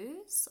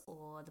blues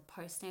or the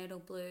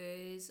postnatal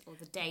blues or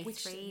the day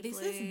 3 blues.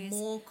 This is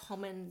more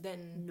common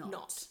than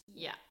not.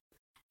 Yeah.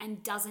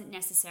 And doesn't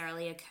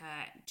necessarily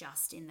occur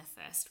just in the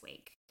first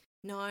week.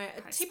 No,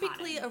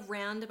 typically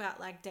around about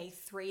like day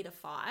 3 to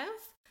 5,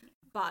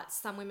 but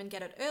some women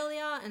get it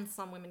earlier and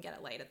some women get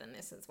it later than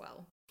this as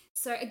well.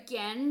 So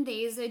again,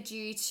 these are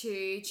due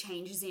to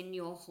changes in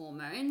your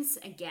hormones.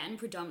 Again,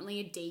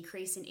 predominantly a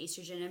decrease in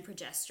estrogen and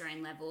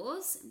progesterone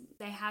levels.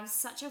 They have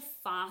such a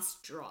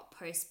fast drop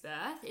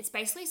post-birth. It's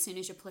basically as soon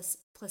as your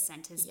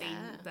placenta's been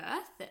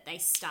birthed that they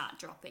start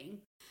dropping.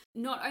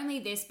 Not only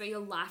this, but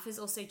your life has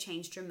also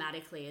changed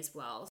dramatically as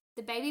well.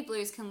 The baby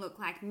blues can look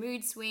like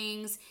mood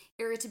swings,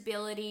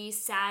 irritability,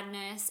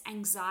 sadness,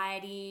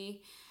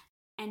 anxiety,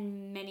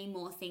 and many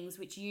more things,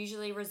 which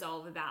usually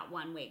resolve about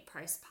 1 week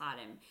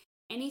postpartum.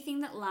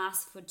 Anything that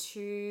lasts for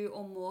 2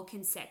 or more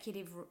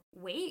consecutive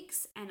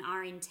weeks and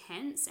are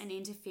intense and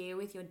interfere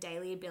with your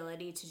daily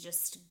ability to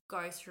just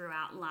go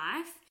throughout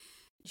life,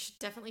 you should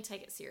definitely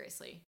take it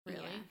seriously,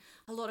 really.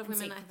 Yeah. A lot of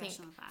women, I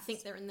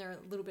think they're in there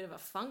a little bit of a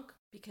funk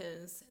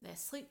because they're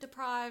sleep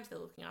deprived, they're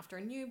looking after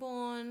a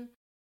newborn.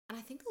 And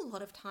I think a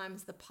lot of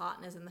times the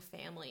partners and the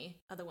family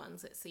are the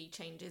ones that see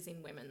changes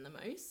in women the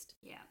most.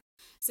 Yeah.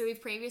 So we've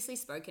previously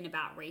spoken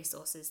about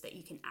resources that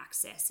you can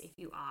access if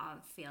you are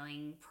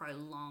feeling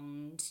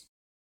prolonged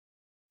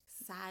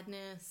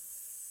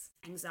sadness,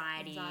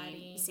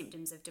 anxiety,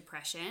 symptoms of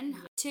depression.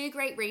 2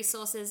 great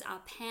resources are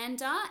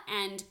Panda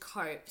and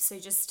Cope. So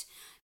just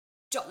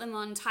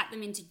type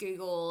them into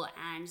Google,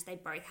 and they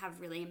both have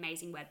really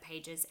amazing web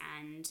pages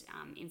and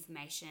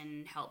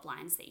information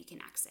helplines that you can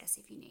access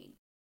if you need.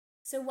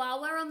 So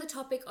while we're on the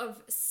topic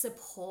of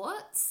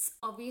supports,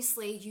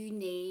 obviously you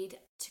need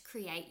to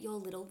create your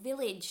little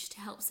village to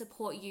help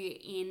support you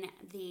in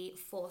the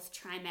 4th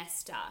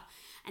trimester.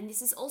 And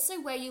this is also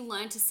where you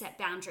learn to set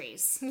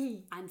boundaries.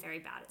 I'm very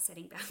bad at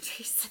setting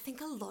boundaries. I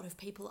think a lot of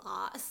people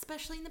are,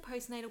 especially in the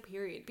postnatal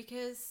period,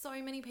 because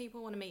so many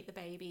people want to meet the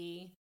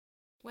baby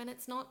when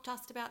it's not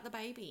just about the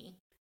baby.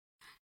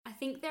 I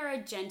think there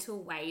are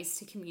gentle ways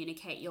to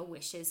communicate your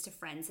wishes to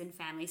friends and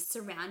family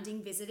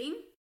surrounding visiting.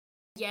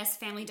 Yes,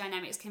 family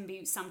dynamics can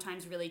be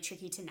sometimes really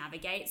tricky to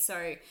navigate,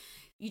 so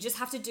you just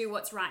have to do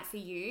what's right for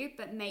you,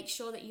 but make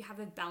sure that you have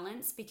a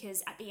balance,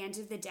 because at the end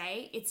of the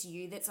day, it's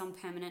you that's on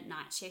permanent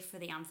night shift for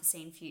the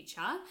unforeseen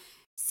future,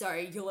 so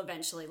you'll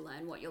eventually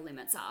learn what your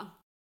limits are.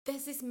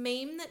 There's this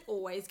meme that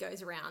always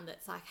goes around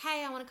that's like,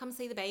 hey, I want to come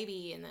see the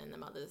baby, and then the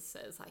mother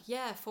says like,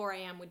 yeah, 4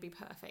 a.m. would be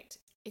perfect.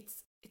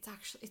 It's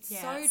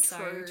so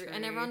true,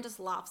 and everyone just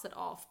laughs it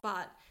off,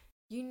 but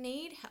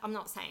I'm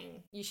not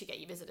saying you should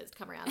get your visitors to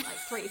come around at like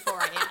 3, 4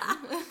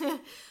 a.m.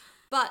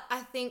 But I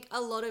think a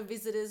lot of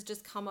visitors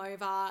just come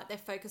over, they're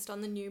focused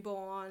on the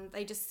newborn,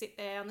 they just sit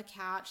there on the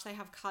couch, they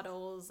have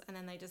cuddles, and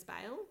then they just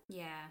bail.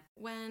 Yeah.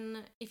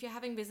 If you're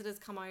having visitors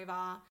come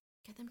over,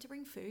 get them to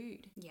bring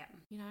food. Yeah.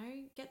 You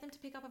know, get them to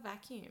pick up a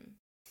vacuum.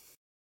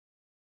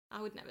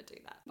 I would never do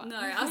that. But. No,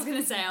 I was going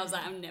to say,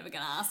 I'm never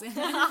going to ask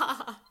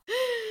him.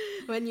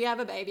 When you have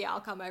a baby,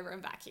 I'll come over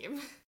and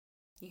vacuum.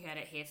 You heard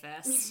it here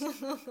first.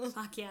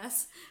 Fuck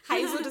yes.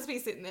 Hayes will just be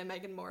sitting there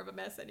making more of a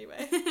mess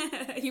anyway.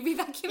 You'll be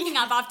vacuuming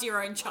up after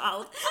your own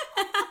child.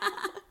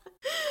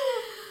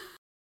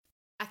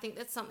 I think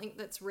that's something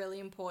that's really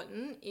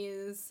important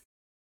is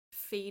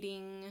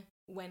feeding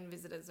when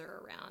visitors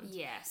are around.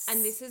 Yes.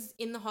 And this is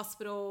in the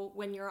hospital,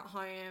 when you're at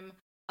home,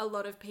 a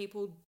lot of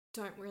people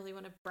don't really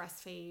want to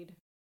breastfeed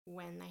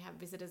when they have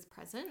visitors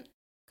present.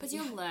 Because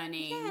you're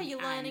learning. Yeah,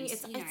 you're learning.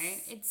 And,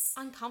 it's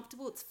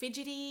uncomfortable. It's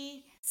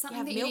fidgety.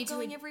 Something that you need to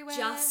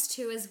adjust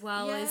to as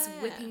well as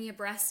whipping your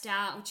breast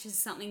out, which is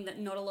something that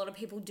not a lot of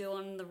people do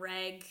on the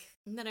reg.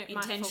 They don't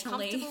might feel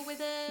comfortable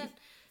with it.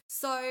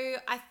 So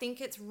I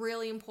think it's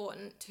really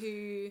important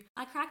to...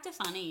 I cracked a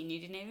funny and you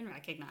didn't even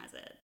recognise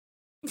it.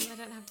 I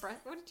don't have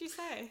breath. What did you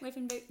say?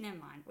 Whipping boobs. Never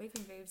mind.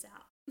 Whipping boobs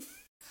out.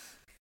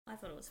 I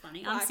thought it was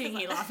funny. I'm sitting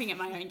here laughing at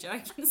my own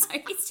joke and so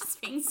he's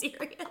just being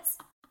serious.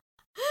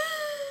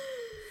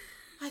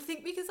 I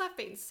think because I've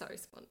been so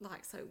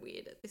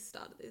weird at the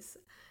start of this.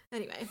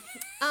 Anyway,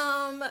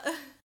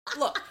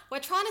 look, we're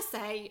trying to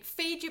say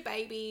feed your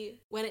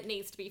baby when it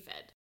needs to be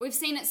fed. We've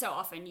seen it so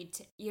often.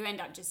 You end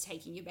up just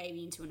taking your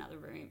baby into another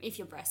room if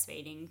you're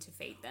breastfeeding to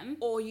feed them.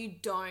 Or you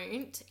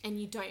don't, and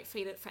you don't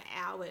feed it for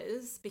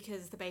hours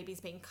because the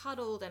baby's been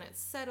cuddled and it's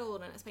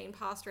settled and it's been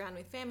passed around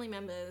with family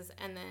members,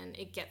 and then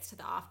it gets to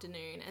the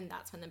afternoon and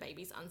that's when the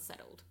baby's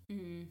unsettled.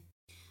 Mm.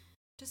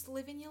 Just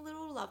live in your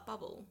little love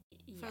bubble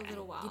for a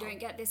little while. You don't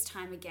get this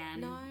time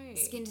again. No.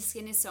 Skin to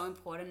skin is so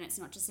important. It's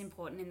not just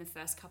important in the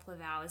first couple of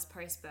hours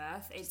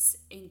post-birth. It's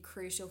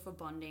crucial for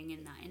bonding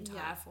in that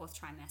entire fourth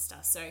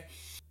trimester. So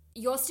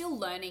you're still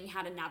learning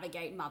how to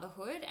navigate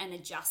motherhood and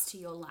adjust to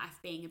your life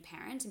being a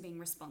parent and being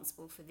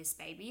responsible for this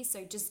baby.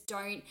 So just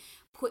don't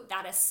put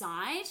that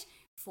aside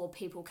for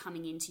people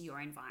coming into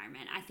your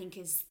environment, I think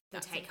is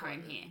the take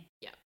home here.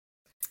 Yeah.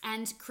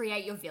 And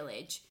create your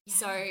village. Yeah.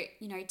 So,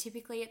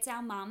 typically it's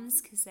our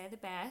mums because they're the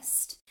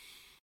best.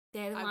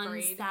 They're the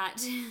ones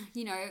that,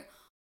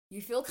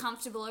 you feel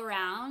comfortable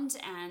around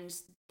and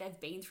they've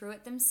been through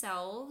it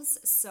themselves.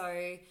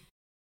 So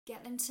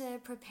get them to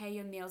prepare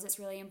your meals. It's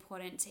really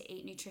important to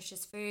eat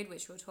nutritious food,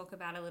 which we'll talk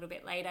about a little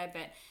bit later,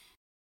 but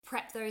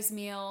prep those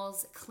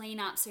meals, clean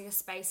up so your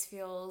space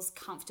feels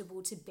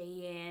comfortable to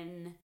be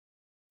in.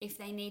 If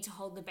they need to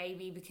hold the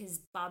baby because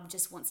bub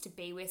just wants to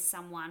be with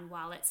someone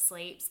while it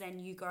sleeps, then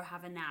you go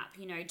have a nap.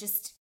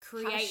 Just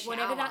create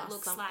whatever that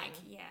looks like.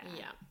 Yeah.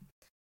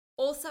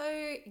 Also,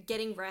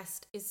 getting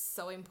rest is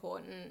so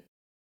important.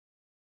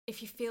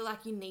 If you feel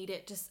like you need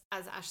it, just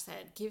as Ash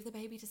said, give the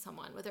baby to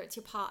someone, whether it's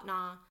your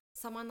partner,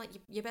 someone like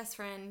your best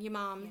friend, your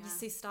mum, your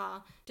sister,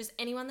 just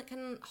anyone that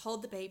can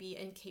hold the baby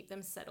and keep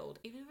them settled,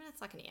 even if it's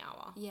like an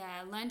hour.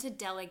 Yeah, learn to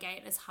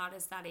delegate as hard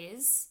as that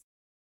is.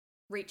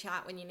 Reach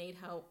out when you need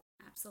help.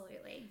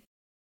 Absolutely.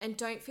 And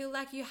don't feel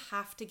like you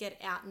have to get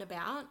out and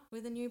about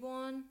with a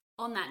newborn.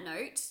 On that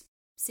note,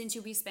 since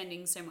you'll be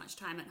spending so much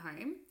time at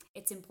home,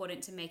 it's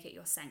important to make it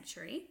your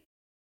sanctuary.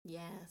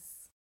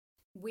 Yes.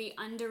 We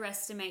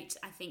underestimate,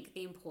 I think,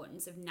 the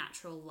importance of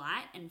natural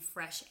light and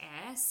fresh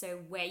air.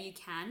 So where you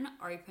can,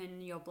 open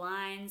your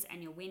blinds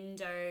and your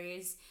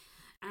windows.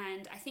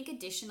 And I think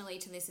additionally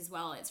to this as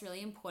well, it's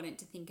really important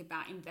to think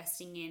about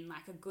investing in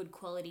like a good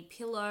quality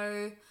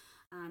pillow.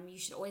 You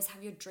should always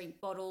have your drink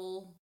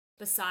bottle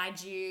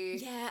beside you.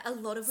 Yeah, a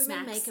lot of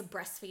women make a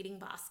breastfeeding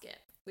basket,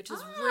 which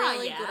is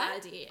really good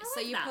idea.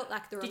 So you put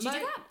like the remote. Did you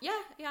do that?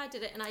 Yeah, I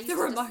did it, and I used the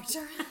remote.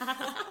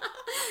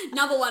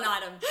 Number one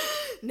item.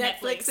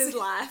 Netflix is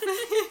life.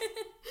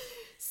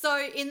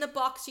 So in the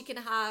box you can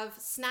have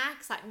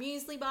snacks like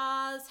muesli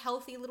bars,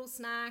 healthy little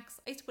snacks.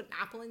 I used to put an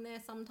apple in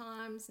there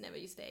sometimes. Never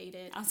used to eat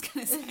it. I was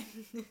gonna say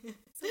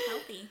so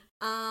healthy.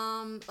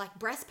 Like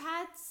breast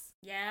pads.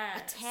 Yeah.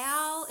 A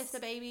towel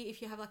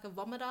if you have like a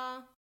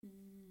vomiter.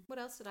 What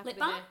else did I put in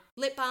balm? there?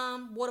 Lip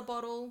balm, water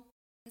bottle.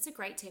 That's a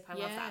great tip. I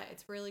love that. Yeah,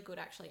 it's really good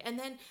actually. And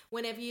then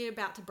whenever you're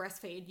about to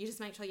breastfeed, you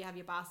just make sure you have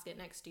your basket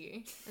next to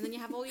you. And then you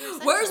have all your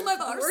essentials. Where's my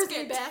basket? Where's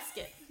my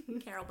basket?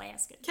 Carol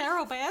Basket.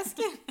 Carol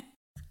Basket.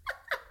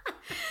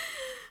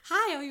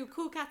 Hi, all you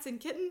cool cats and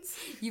kittens.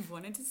 You've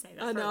wanted to say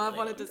that. I know, I've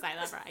wanted to say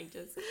that for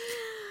ages.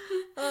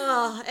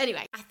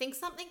 Anyway, I think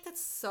something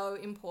that's so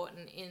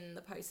important in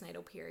the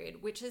postnatal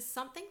period, which is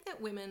something that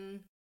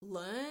women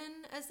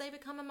learn as they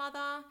become a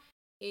mother,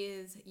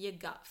 is your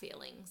gut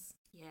feelings.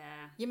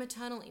 Yeah. Your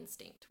maternal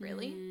instinct,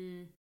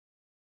 really.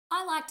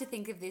 I like to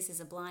think of this as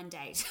a blind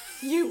date.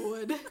 You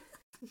would.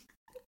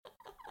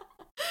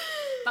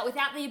 But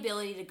without the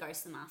ability to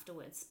ghost them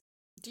afterwards.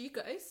 Do you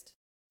ghost?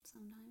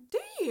 Sometimes.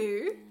 Do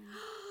you?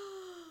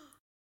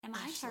 Yeah. Am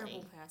I a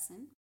terrible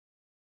person?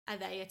 Are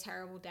they a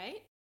terrible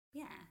date?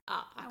 Yeah.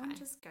 Oh, okay. I wouldn't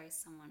just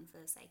ghost someone for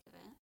the sake of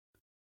it.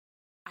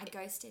 I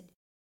ghosted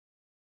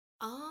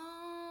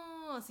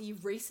Oh, so you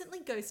recently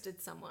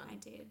ghosted someone. I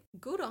did.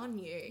 Good on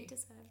you. He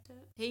deserved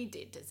it. He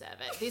did deserve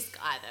it. This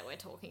guy that we're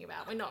talking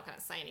about, we're not going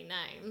to say any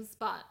names,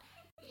 but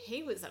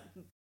he was a...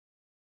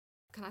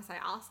 Can I say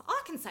asshole?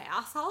 I can say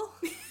asshole.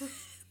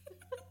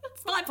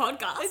 It's my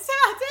podcast. It's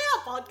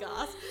our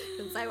podcast. We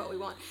can say what we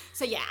want.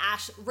 So yeah,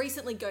 Ash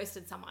recently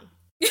ghosted someone.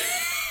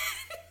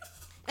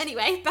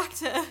 Anyway, back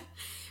to...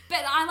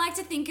 But I like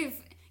to think of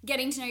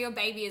getting to know your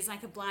baby as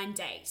like a blind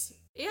date.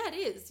 Yeah, it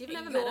is. You've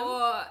never met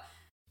him.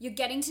 You're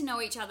getting to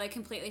know each other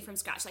completely from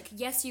scratch. Like,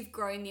 yes, you've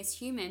grown this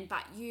human,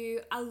 but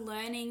you are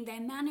learning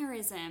their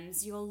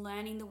mannerisms. You're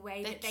learning the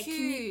way that they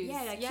cues.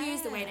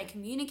 cues, the way they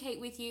communicate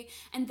with you,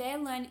 and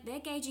they're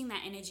gauging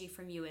that energy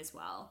from you as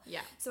well.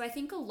 Yeah. So I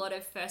think a lot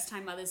of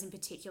first-time mothers in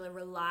particular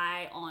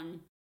rely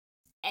on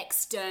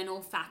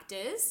external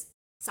factors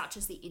such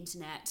as the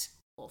internet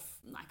or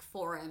like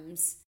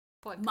forums,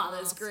 Podcasts.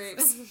 mothers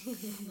groups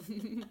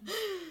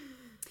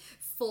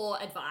for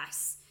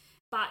advice.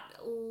 But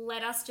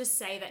let us just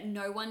say that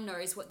no one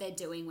knows what they're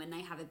doing when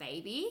they have a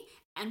baby,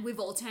 and we've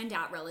all turned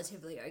out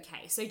relatively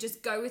okay. So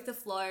just go with the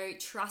flow,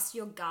 trust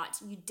your gut.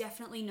 You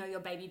definitely know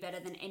your baby better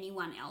than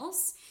anyone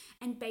else.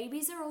 And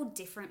babies are all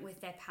different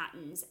with their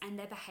patterns, and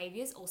their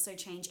behaviors also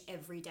change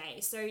every day.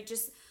 So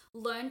just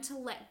learn to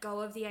let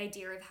go of the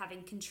idea of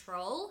having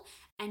control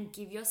and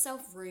give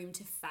yourself room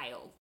to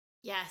fail.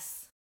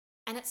 Yes.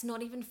 And it's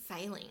not even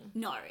failing.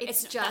 No,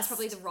 It's that's just-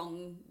 probably the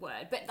wrong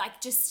word, but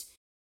like just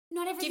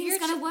not everything's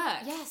going to work.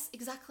 Yes,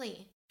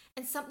 exactly.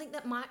 And something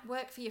that might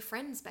work for your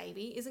friend's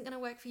baby isn't going to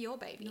work for your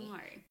baby. No.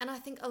 And I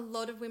think a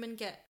lot of women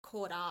get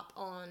caught up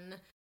on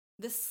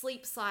the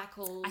sleep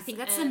cycles. I think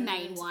that's the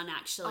main one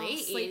actually.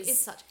 Sleep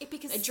is such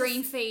because a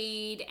dream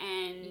feed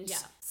and yeah,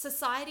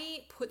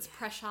 society puts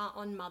pressure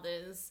on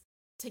mothers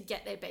to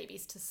get their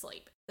babies to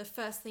sleep. The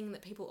first thing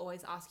that people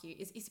always ask you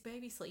is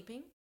baby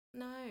sleeping?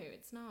 No,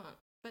 it's not.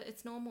 But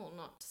it's normal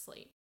not to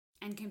sleep.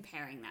 and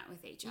comparing that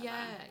with each other.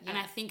 Yeah, And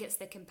yeah. I think it's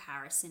the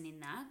comparison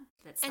in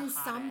that's And the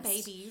hardest. some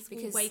babies will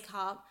because wake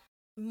up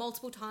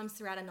multiple times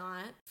throughout a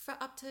night for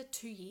up to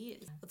 2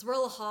 years. It's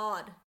real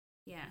hard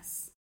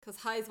yes.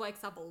 because Hayes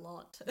wakes up a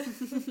lot.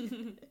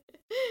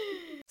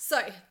 So,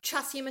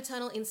 trust your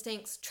maternal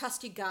instincts,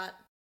 trust your gut,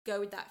 go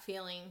with that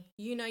feeling.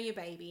 You know your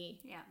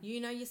baby. Yeah. You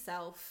know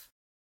yourself.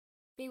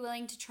 Be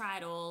willing to try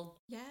it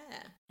all Yeah.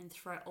 and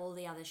throw all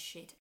the other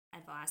shit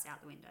advice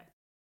out the window.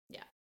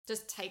 Yeah.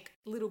 Just take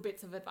little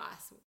bits of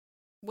advice.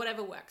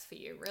 Whatever works for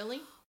you,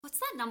 really. What's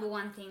that number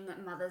one thing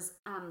that mothers,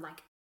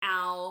 like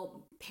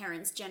our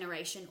parents'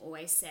 generation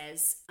always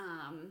says?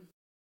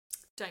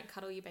 Don't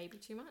cuddle your baby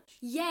too much.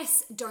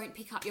 Yes, don't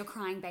pick up your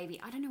crying baby.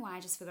 I don't know why I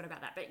just forgot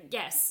about that, but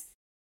yes.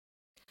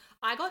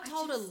 I got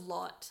told a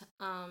lot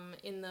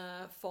in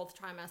the 4th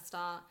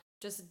trimester,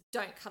 just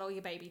don't cuddle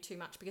your baby too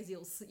much because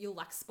you'll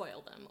like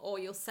spoil them or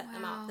you'll set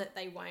them Wow. up that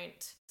they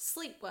won't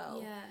sleep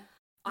well.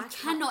 I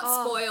cannot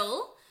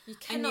spoil you a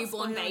cannot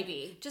newborn spoil them.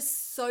 baby.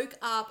 Just soak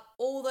up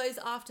all those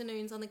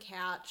afternoons on the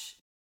couch.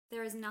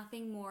 There is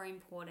nothing more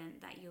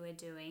important that you are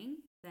doing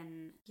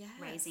than Yes.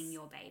 raising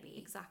your baby.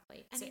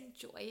 Exactly. And So-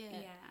 enjoy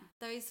it. Yeah.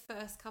 Those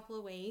first couple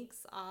of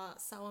weeks are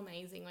so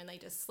amazing when they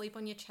just sleep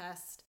on your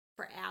chest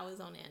for hours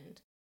on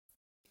end.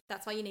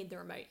 That's why you need the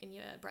remote in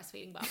your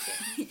breastfeeding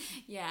basket.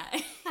 Yeah.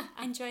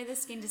 Enjoy the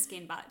skin to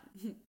skin, but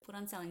put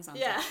on selling songs.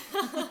 Yeah.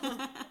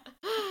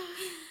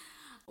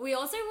 We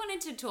also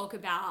wanted to talk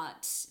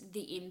about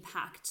the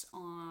impact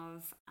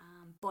of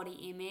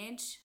body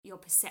image, your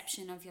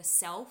perception of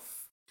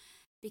yourself,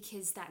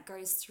 because that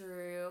goes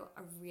through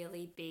a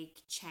really big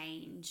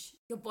change.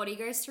 Your body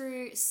goes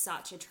through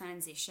such a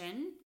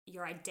transition.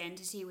 Your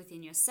identity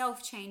within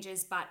yourself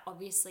changes, but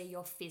obviously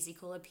your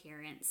physical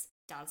appearance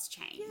does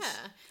change.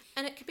 Yeah,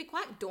 and it can be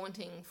quite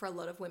daunting for a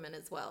lot of women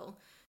as well.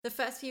 The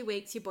first few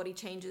weeks, your body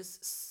changes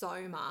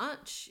so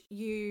much.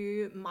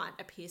 You might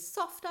appear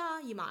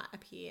softer, you might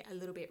appear a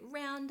little bit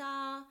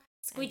rounder,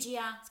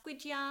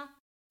 squidgier,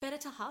 better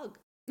to hug.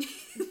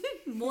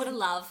 More to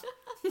love.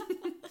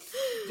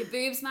 Your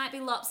boobs might be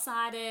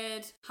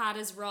lopsided, hard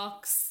as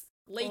rocks,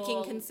 Leaking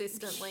or-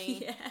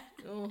 consistently.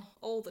 Yeah.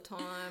 All the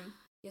time.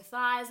 Your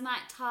thighs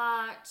might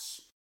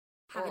touch.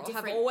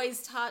 Have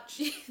always touched.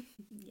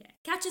 Yeah.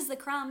 Catches the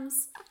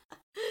crumbs.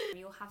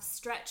 You'll have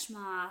stretch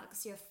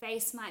marks. Your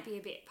face might be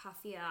a bit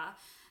puffier.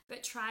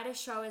 But try to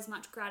show as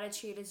much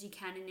gratitude as you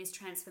can in this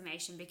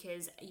transformation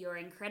because you're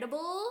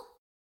incredible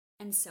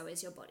and so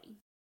is your body.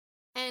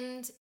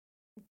 And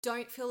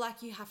don't feel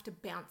like you have to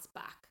bounce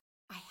back.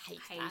 I hate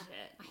Hate that.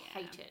 it. I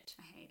Yeah. hate it.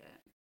 I hate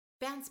it.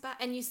 Bounce back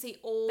and you see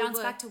all Bounce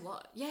the... back to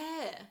what?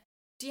 Yeah.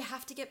 Do you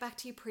have to get back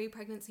to your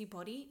pre-pregnancy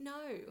body? No.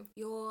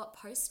 Your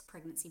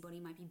post-pregnancy body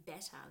might be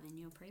better than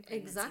your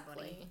pre-pregnancy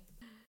body.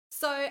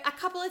 So a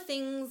couple of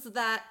things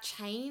that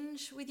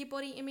change with your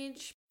body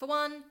image. For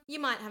one, you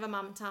might have a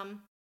mum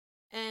tum,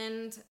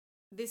 and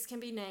this can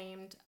be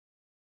named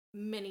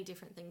many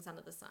different things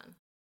under the sun.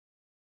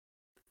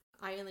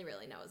 I only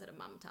really know it as a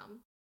mum tum,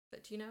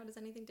 but do you know it as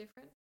anything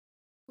different?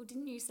 Well,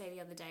 didn't you say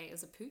the other day it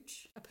was a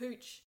pooch? A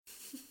pooch.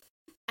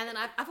 And then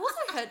I've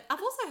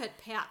also heard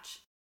pouch.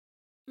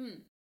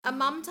 A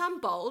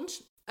mum-tum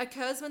bulge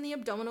occurs when the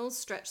abdominals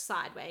stretch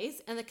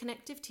sideways and the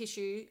connective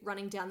tissue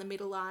running down the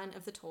middle line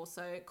of the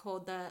torso,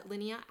 called the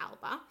linea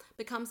alba,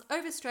 becomes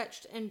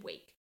overstretched and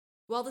weak.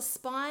 While the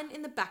spine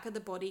in the back of the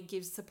body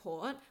gives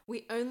support,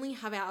 we only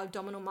have our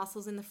abdominal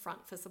muscles in the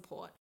front for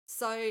support.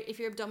 So if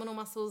your abdominal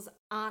muscles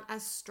aren't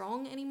as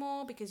strong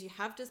anymore because you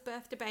have just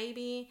birthed a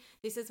baby,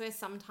 this is where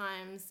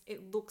sometimes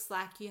it looks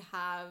like you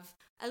have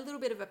a little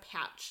bit of a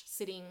pouch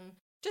sitting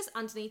just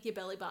underneath your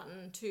belly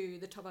button to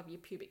the top of your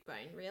pubic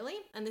bone, really.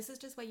 And this is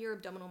just where your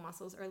abdominal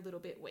muscles are a little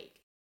bit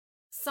weak.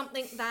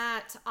 Something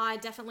that I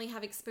definitely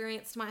have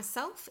experienced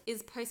myself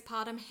is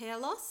postpartum hair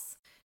loss.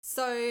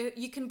 So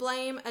you can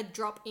blame a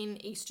drop in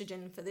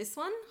estrogen for this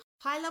one.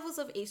 High levels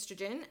of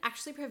estrogen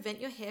actually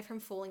prevent your hair from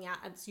falling out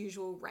at its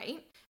usual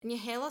rate, and your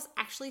hair loss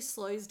actually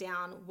slows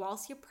down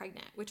whilst you're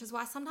pregnant, which is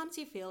why sometimes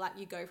you feel like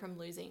you go from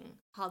losing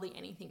hardly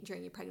anything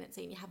during your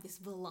pregnancy and you have this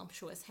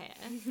voluptuous hair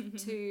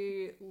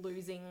to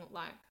losing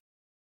like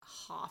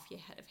half your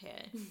head of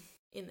hair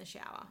in the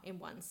shower in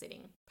one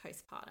sitting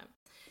postpartum.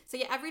 So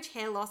your average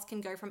hair loss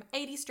can go from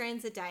 80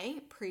 strands a day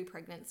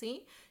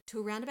pre-pregnancy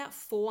to around about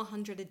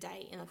 400 a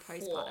day in the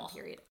postpartum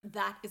period.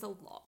 That is a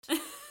lot.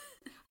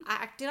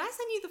 Did I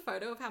send you the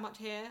photo of how much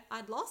hair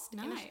I'd lost?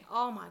 No.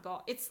 Oh my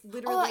God. It's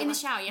literally... Oh, in the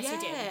shower. Yes, you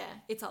did. Yeah,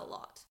 it's a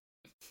lot.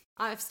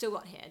 I've still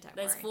got hair, don't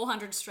There's worry.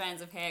 400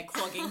 strands of hair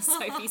clogging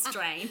Sophie's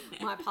drain.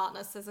 My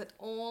partner says it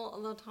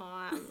all the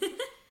time.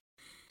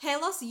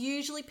 Hair loss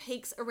usually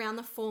peaks around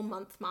the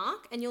 4-month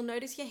mark, and you'll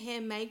notice your hair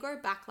may grow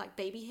back like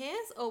baby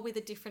hairs or with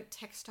a different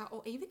texture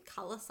or even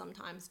colour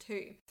sometimes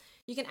too.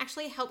 You can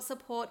actually help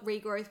support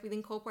regrowth with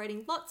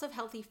incorporating lots of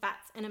healthy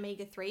fats and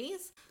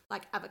omega-3s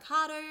like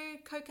avocado,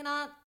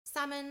 coconut,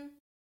 salmon,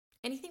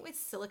 anything with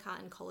silica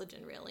and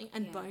collagen really,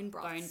 and bone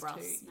broths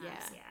too.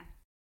 Nice, yeah.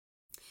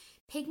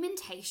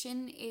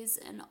 Pigmentation is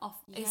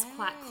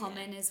quite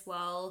common as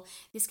well.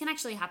 This can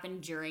actually happen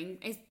during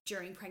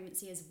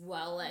pregnancy as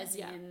well as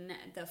in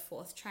the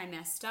 4th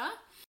trimester.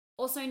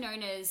 Also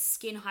known as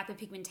skin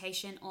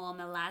hyperpigmentation or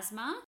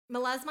melasma.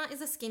 Melasma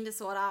is a skin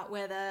disorder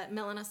where the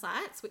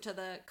melanocytes, which are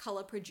the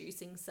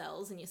colour-producing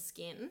cells in your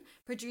skin,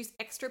 produce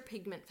extra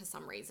pigment for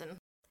some reason.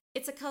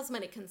 It's a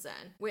cosmetic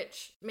concern,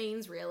 which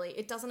means really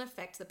it doesn't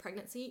affect the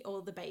pregnancy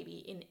or the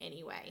baby in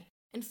any way.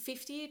 And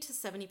 50 to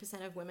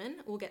 70% of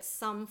women will get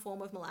some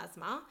form of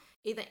melasma,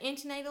 either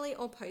antenatally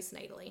or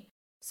postnatally.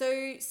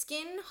 So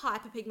skin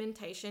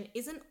hyperpigmentation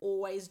isn't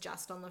always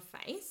just on the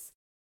face.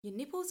 Your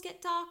nipples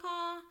get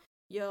darker,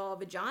 your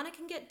vagina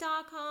can get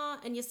darker,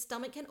 and your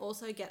stomach can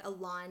also get a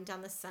line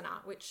down the center,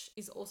 which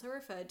is also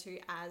referred to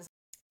as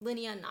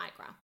linea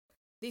nigra.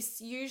 This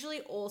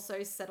usually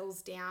also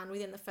settles down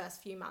within the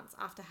first few months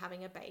after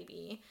having a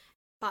baby.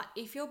 But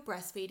if you're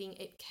breastfeeding,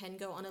 it can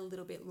go on a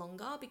little bit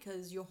longer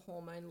because your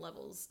hormone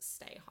levels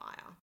stay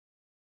higher.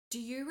 Do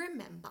you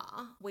remember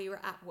we were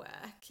at work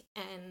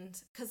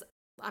and because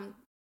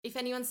if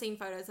anyone's seen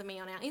photos of me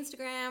on our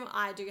Instagram,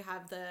 I do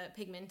have the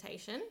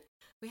pigmentation.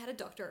 We had a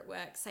doctor at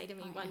work say to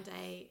me one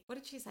day, what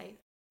did she say?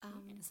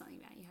 Something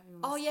about you having a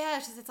mustache. Oh yeah,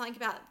 she said something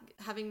about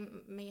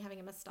having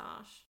a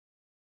moustache.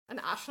 And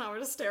Ash and I were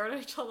just staring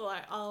at each other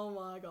like, oh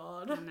my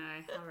God. I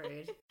know, how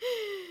rude.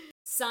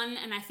 Sun,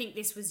 and I think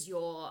this was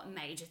your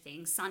major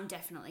thing, sun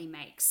definitely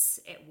makes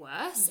it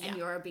worse, and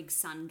you're a big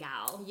sun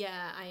gal.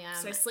 Yeah, I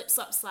am. So slip,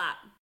 slop, slap.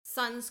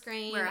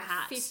 Sunscreen, wear a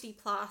hat. 50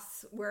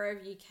 plus,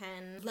 wherever you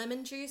can.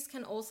 Lemon juice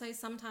can also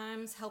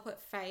sometimes help it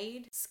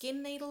fade.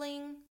 Skin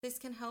needling, this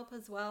can help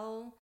as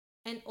well.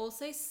 And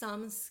also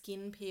some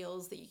skin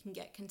peels that you can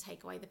get can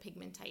take away the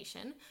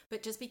pigmentation,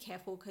 but just be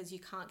careful because you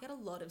can't get a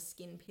lot of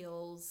skin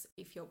peels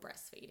if you're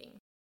breastfeeding.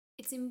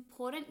 It's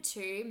important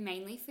too,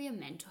 mainly for your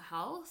mental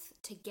health,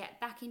 to get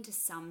back into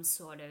some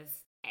sort of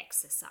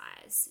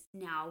exercise.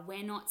 Now,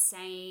 we're not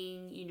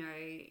saying,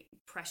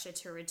 pressure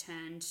to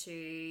return to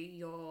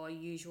your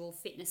usual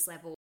fitness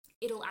level.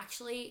 It'll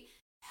actually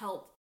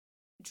help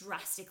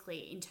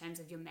drastically in terms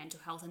of your mental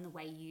health and the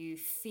way you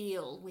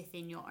feel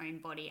within your own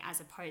body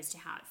as opposed to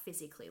how it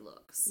physically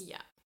looks.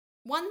 Yeah.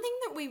 One thing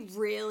that we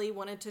really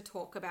wanted to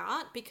talk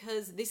about,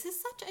 because this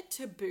is such a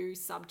taboo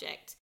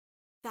subject,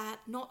 that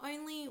not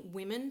only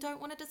women don't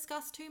want to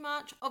discuss too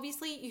much,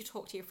 obviously you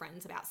talk to your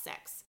friends about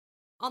sex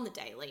on the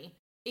daily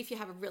if you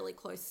have a really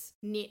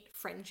close-knit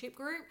friendship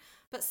group,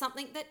 but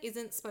something that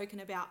isn't spoken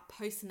about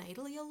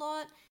postnatally a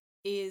lot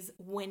is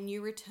when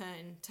you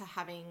return to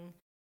having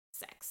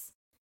sex.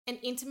 And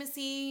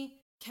intimacy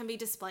can be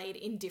displayed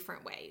in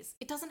different ways.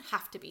 It doesn't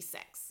have to be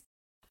sex.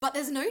 But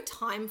there's no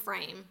time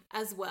frame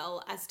as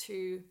well as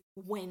to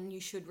when you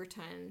should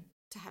return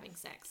to having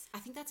sex. I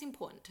think that's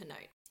important to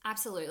note.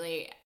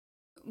 Absolutely.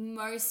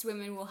 Most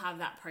women will have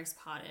that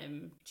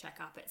postpartum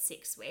checkup at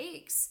 6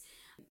 weeks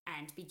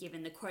and be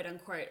given the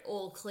quote-unquote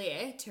all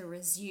clear to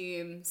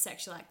resume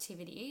sexual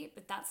activity,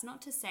 but that's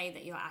not to say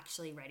that you're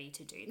actually ready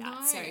to do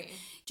that. No. So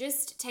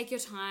just take your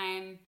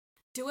time.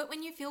 Do it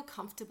when you feel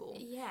comfortable.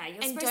 Yeah,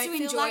 you're supposed to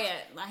enjoy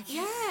it.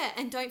 Yeah,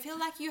 and don't feel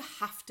like you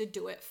have to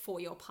do it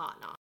for your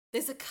partner.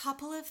 There's a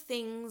couple of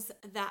things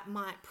that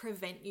might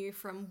prevent you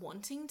from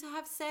wanting to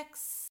have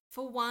sex.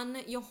 For one,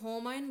 your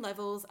hormone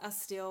levels are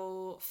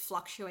still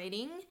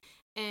fluctuating,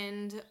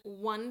 and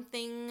one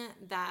thing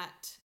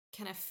that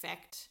can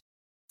affect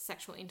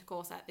sexual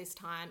intercourse at this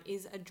time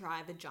is a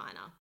dry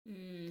vagina.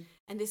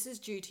 And this is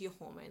due to your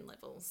hormone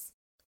levels.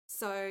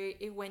 So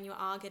when you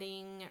are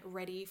getting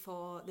ready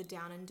for the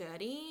down and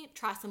dirty,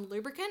 try some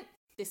lubricant.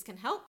 This can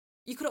help.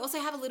 You could also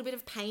have a little bit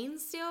of pain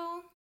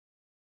still.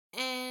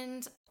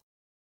 And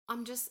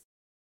I'm just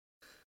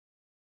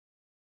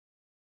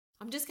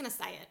going to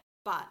say it,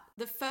 but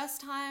the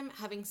first time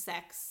having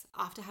sex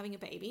after having a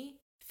baby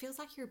feels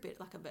like you're a bit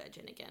like a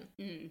virgin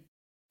again.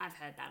 I've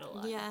heard that a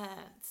lot. Yeah,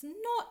 it's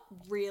not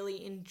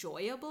really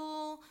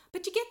enjoyable,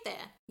 but you get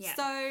there. Yeah.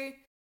 So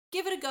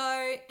give it a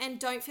go and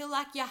don't feel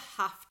like you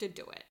have to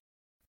do it.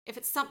 If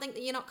it's something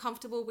that you're not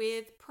comfortable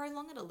with,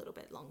 prolong it a little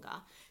bit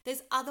longer.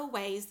 There's other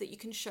ways that you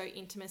can show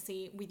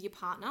intimacy with your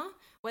partner,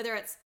 whether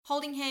it's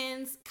holding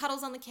hands,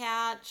 cuddles on the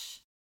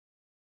couch,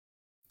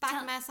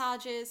 back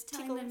massages,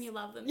 Telling tickles. them you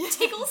love them.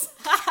 Tickles.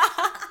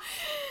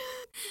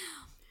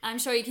 I'm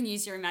sure you can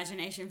use your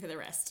imagination for the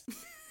rest.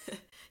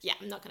 Yeah,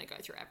 I'm not going to go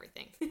through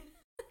everything.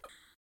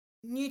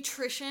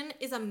 Nutrition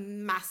is a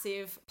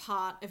massive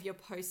part of your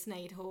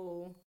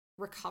postnatal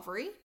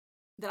recovery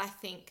that I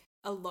think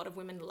a lot of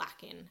women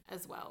lack in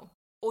as well,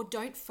 or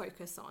don't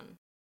focus on.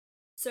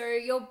 So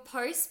your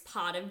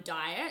postpartum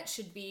diet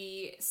should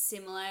be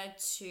similar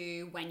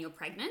to when you're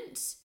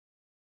pregnant.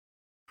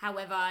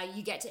 However,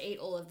 you get to eat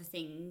all of the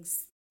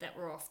things that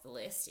were off the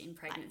list in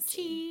pregnancy. Like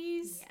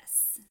cheese.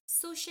 Yes.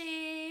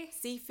 Sushi.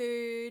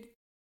 Seafood.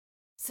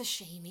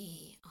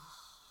 Sashimi. Oh.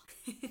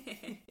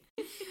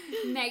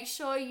 Make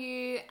sure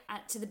you,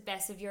 to the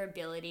best of your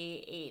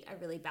ability, eat a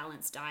really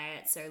balanced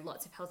diet. So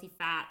lots of healthy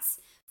fats,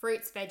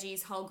 fruits,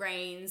 veggies, whole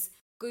grains,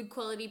 good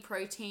quality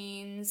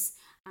proteins,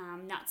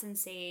 nuts and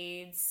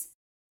seeds,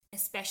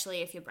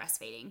 especially if you're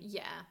breastfeeding.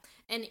 Yeah,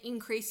 and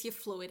increase your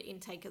fluid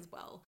intake as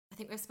well. I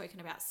think we've spoken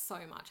about so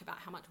much about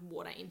how much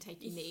water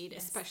intake you need,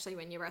 Yes. especially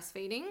when you're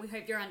breastfeeding. We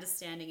hope you're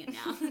understanding it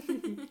now.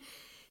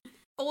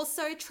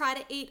 Also, try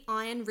to eat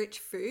iron-rich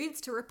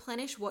foods to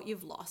replenish what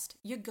you've lost.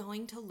 You're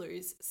going to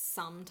lose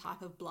some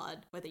type of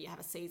blood, whether you have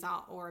a Caesar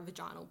or a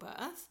vaginal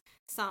birth.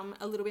 Some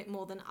a little bit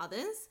more than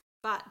others.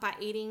 But by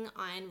eating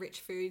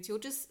iron-rich foods, you'll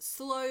just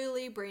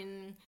slowly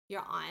bring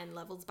your iron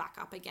levels back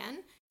up again.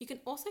 You can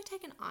also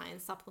take an iron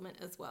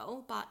supplement as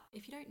well, but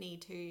if you don't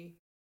need to,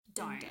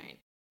 don't.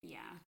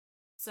 Yeah.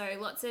 So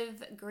lots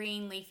of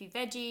green leafy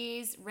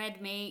veggies, red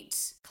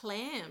meat.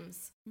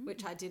 Clams,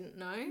 which I didn't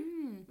know.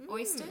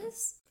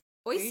 Oysters.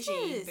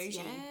 Oysters, Bougie.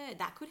 yeah,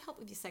 that could help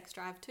with your sex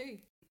drive too.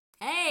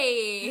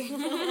 Hey! 2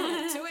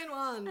 in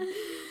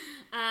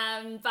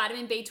 1.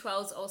 Vitamin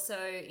B12 is also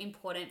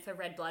important for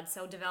red blood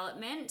cell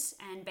development,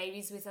 and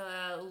babies with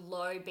a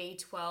low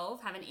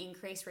B12 have an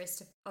increased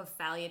risk of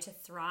failure to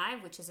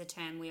thrive, which is a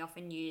term we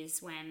often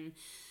use when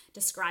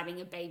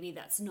describing a baby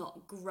that's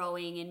not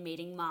growing and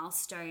meeting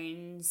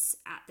milestones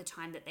at the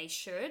time that they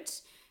should,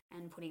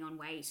 and putting on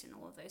weight and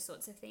all of those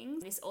sorts of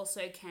things. This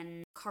also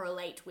can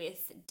correlate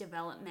with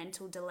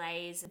developmental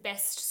delays. The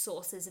best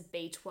sources of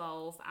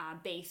B12 are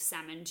beef,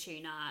 salmon,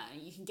 tuna.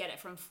 You can get it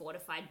from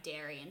fortified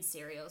dairy and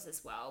cereals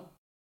as well.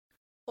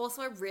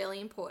 Also, a really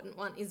important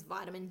one is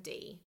vitamin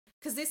D,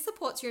 because this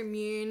supports your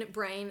immune,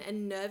 brain,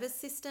 and nervous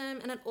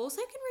system, and it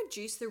also can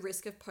reduce the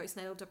risk of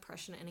postnatal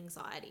depression and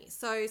anxiety.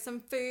 So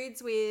some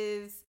foods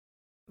with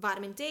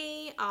vitamin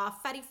D are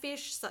fatty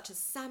fish such as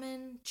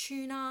salmon,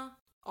 tuna,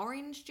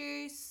 orange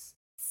juice.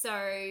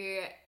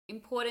 So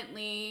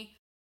importantly,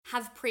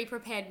 have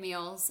pre-prepared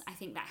meals. I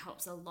think that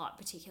helps a lot,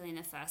 particularly in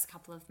the first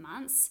couple of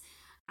months.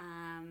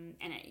 And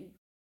it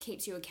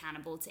keeps you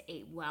accountable to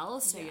eat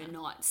well, so you're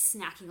not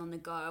snacking on the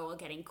go or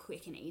getting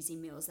quick and easy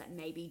meals that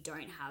maybe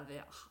don't have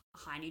a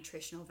high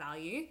nutritional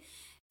value.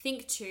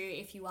 Think too,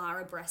 if you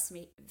are a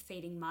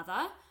breastfeeding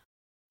mother,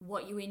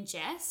 what you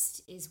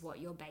ingest is what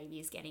your baby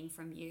is getting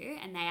from you,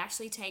 and they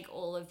actually take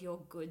all of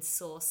your good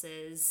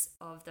sources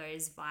of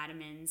those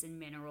vitamins and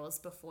minerals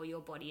before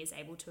your body is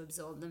able to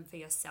absorb them for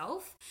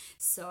yourself.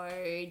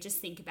 So just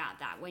think about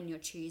that when you're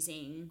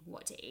choosing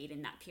what to eat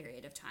in that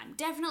period of time.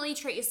 Definitely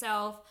treat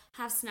yourself,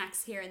 have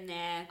snacks here and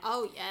there.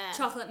 Oh yeah.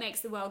 Chocolate makes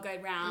the world go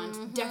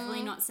round.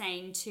 Definitely not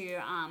saying to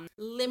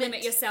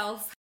limit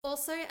yourself.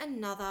 Also,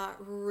 another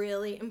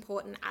really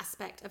important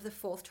aspect of the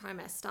 4th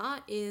trimester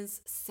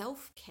is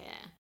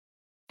self-care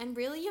and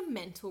really your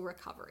mental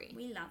recovery.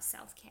 We love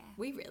self-care.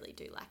 We really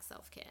do like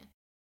self-care.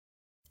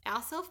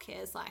 Our self-care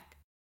is like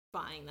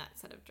buying that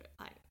sort of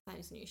like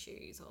those new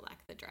shoes or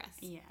like the dress.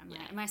 Yeah,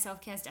 my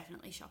self-care is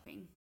definitely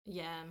shopping.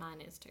 Yeah,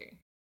 mine is too.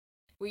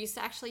 We used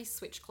to actually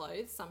switch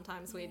clothes.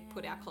 Sometimes we'd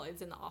put our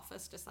clothes in the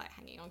office just like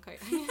hanging on coat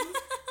hangers.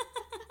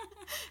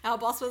 Our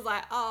boss was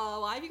like,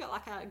 oh, why have you got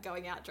like a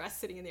going out dress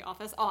sitting in the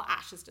office? Oh,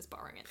 Ash is just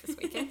borrowing it this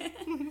weekend.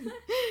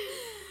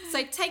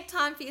 So take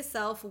time for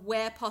yourself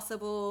where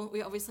possible.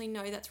 We obviously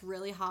know that's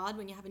really hard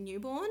when you have a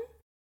newborn.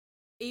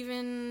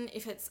 Even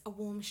if it's a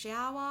warm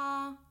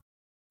shower,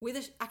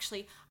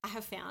 Actually, I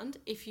have found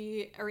if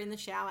you are in the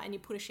shower and you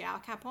put a shower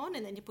cap on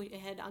and then you put your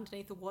head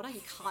underneath the water,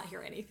 you can't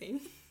hear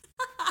anything.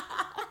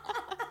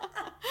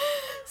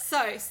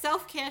 So,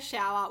 self-care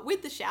shower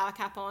with the shower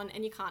cap on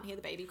and you can't hear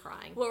the baby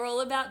crying. We're all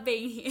about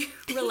being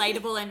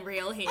relatable and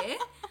real here.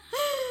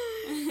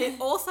 It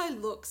also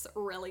looks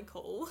really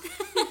cool.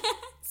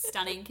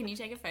 Stunning. Can you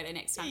take a photo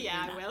next time?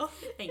 Yeah, I will.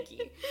 Thank you.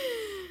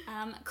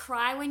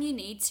 Cry when you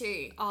need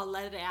to. Oh,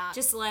 let it out.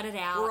 Just let it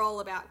out. We're all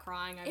about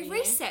crying over It here.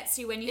 resets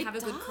you when you have a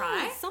good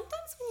cry.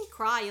 Sometimes when you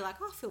cry, you're like,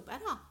 oh, I feel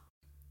better.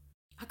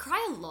 I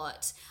cry a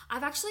lot.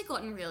 I've actually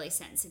gotten really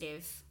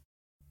sensitive.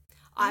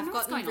 I've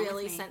gotten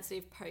really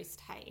sensitive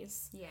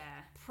post-haze. Yeah.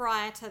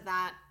 Prior to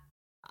that,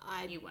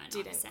 I You weren't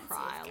didn't sensitive,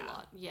 cry a girl.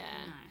 lot. Yeah.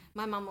 No.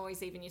 My mum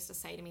always even used to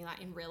say to me,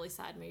 like, in really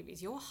sad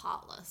movies, you're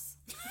heartless.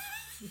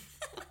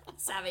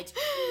 Savage.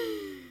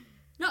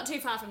 Not too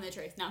far from the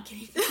truth. No, I'm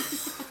kidding.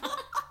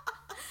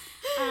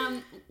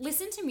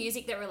 Listen to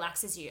music that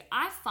relaxes you.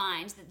 I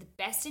find that the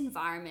best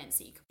environments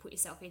that you could put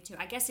yourself into,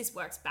 I guess this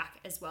works back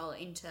as well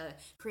into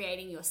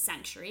creating your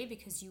sanctuary,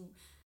 because you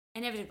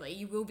inevitably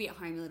you will be at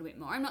home a little bit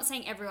more. I'm not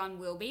saying everyone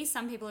will be.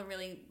 Some people are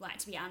really like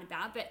to be out and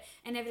about, but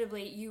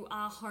inevitably you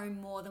are home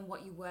more than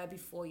what you were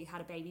before you had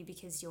a baby,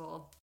 because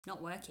you're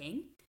not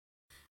working,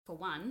 for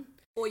one.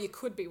 Or you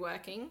could be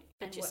working,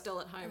 but And you're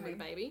still at home with a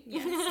baby.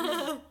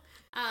 Yes.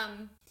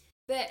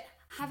 But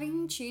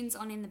having tunes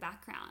on in the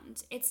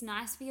background, it's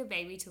nice for your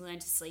baby to learn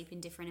to sleep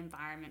in different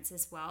environments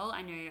as well.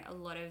 I know a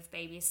lot of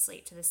babies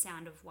sleep to the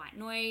sound of white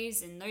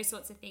noise and those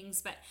sorts of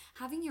things, but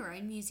having your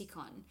own music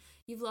on,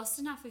 you've lost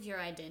enough of your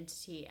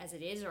identity as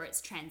it is, or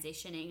it's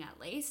transitioning at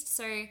least.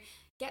 So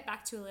get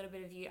back to a little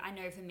bit of you. I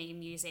know for me,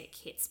 music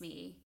hits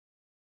me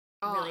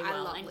really well. I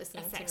love and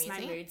listening affects to my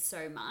music. mood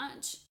so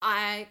much.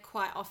 I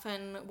quite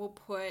often will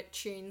put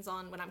tunes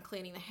on when I'm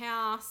cleaning the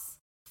house,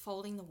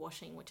 folding the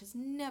washing, which is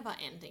never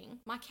ending.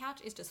 My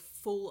couch is just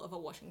full of a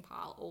washing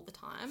pile all the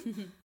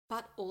time.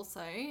 But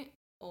also,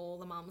 all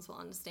the mums will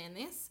understand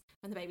this.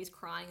 When the baby's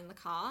crying in the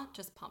car,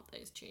 just pump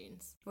those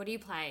tunes. What do you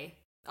play?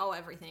 Oh,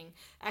 everything.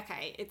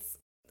 Okay,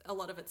 a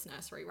lot of it's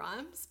nursery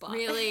rhymes, but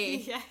Really?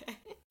 yeah.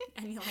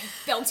 And you're like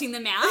belting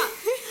them out.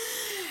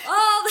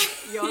 Oh,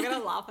 You're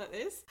gonna laugh at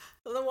this.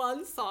 The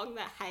one song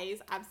that Hayes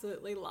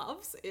absolutely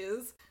loves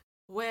is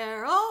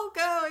 "We're all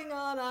going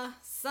on a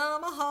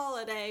summer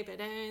holiday,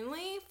 but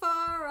only for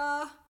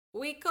a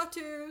week or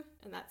two."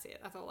 And that's it.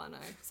 That's all I know.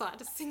 So I had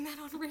to sing that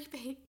on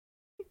repeat.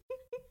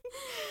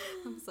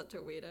 I'm such a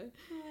weirdo.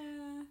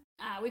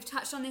 We've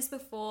touched on this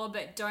before,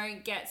 but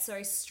don't get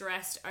so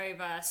stressed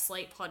over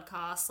sleep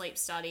podcasts, sleep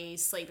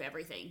studies, sleep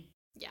everything.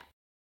 Yeah.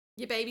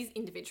 Your baby's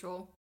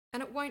individual,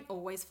 and it won't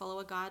always follow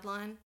a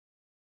guideline.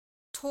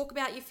 Talk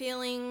about your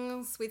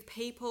feelings with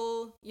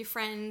people, your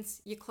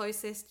friends, your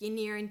closest, your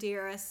near and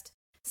dearest.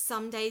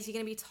 Some days you're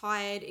going to be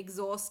tired,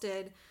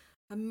 exhausted,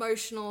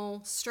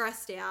 emotional,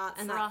 stressed out,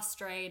 and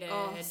Frustrated.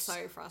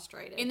 so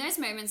frustrated. In those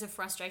moments of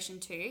frustration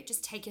too,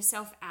 just take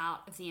yourself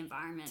out of the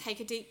environment. Take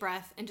a deep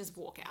breath and just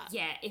walk out.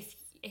 Yeah,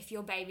 if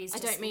your baby's I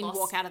just don't mean lost...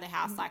 walk out of the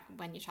house like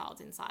when your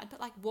child's inside, but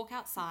like walk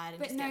outside and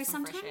But just no, get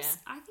some fresh sometimes air.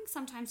 I think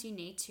sometimes you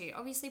need to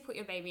obviously put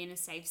your baby in a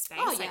safe space.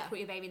 Oh, Like yeah. put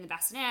your baby in the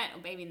bassinet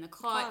or baby in the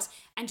cot,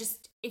 and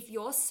just if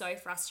you're so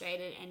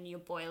frustrated and you're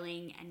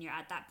boiling and you're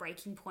at that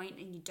breaking point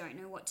and you don't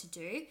know what to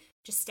do,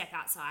 just step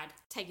outside,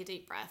 Take a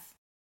deep breath,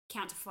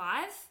 count to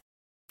 5,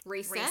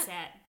 reset,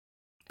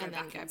 and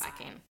then go back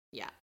inside. in.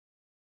 Yeah.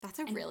 That's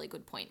a really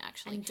good point,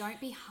 actually. And don't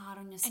be hard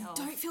on And yourself.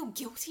 don't feel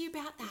guilty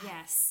about that.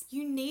 Yes.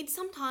 You need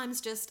sometimes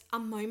just a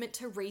moment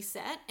to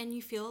reset and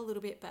you feel a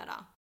little bit better.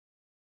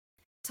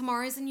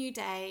 Tomorrow's a new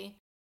day.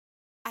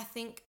 I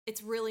think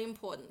it's really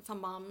important for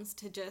mums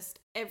to just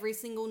every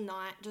single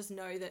night just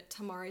know that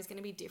tomorrow's going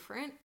to be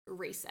different.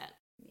 Reset.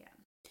 Yeah.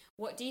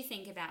 What do you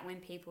think about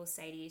when people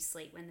say to you,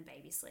 sleep when the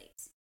baby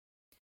sleeps?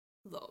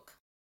 Look,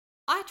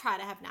 I try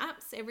to have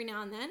naps every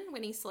now and then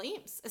when he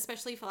sleeps,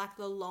 especially for like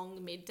the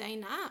long midday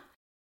nap.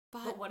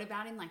 But what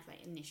about in like the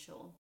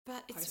initial?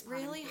 But it's postpartum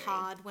really period?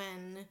 hard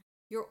when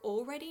you're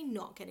already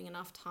not getting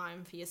enough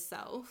time for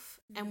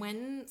yourself. And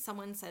when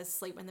someone says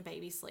sleep when the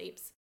baby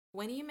sleeps,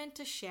 when are you meant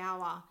to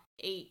shower,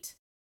 eat,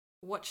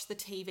 watch the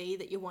TV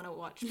that you want to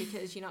watch,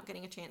 because you're not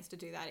getting a chance to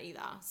do that either.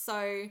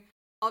 So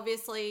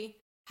obviously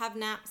have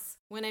naps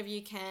whenever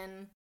you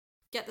can,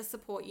 get the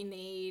support you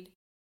need,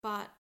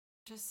 but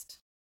just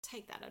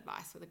take that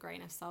advice with a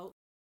grain of salt.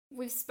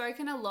 We've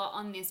spoken a lot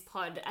on this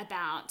pod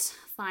about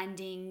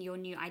finding your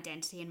new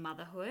identity in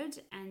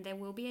motherhood, and there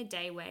will be a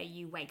day where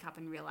you wake up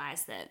and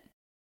realize that,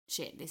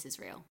 shit, this is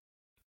real.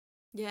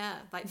 Yeah,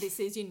 like this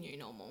is your new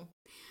normal.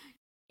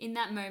 In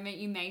that moment,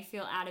 you may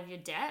feel out of your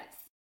depth.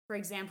 For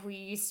example, you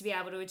used to be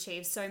able to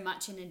achieve so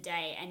much in a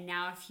day, and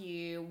now if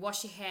you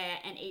wash your hair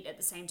and eat at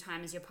the same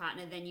time as your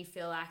partner, then you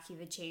feel like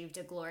you've achieved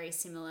a glory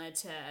similar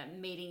to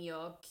meeting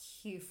your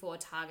Q4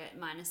 target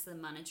minus the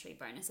monetary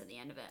bonus at the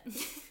end of it.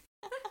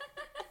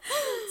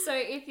 So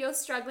if you're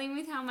struggling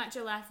with how much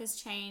your life has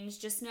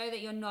changed, just know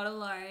that you're not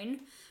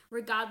alone.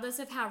 Regardless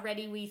of how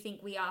ready we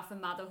think we are for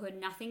motherhood,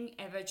 nothing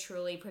ever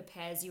truly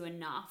prepares you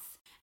enough.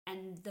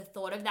 And the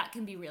thought of that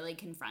can be really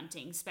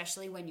confronting,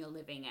 especially when you're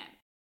living it.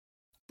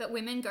 But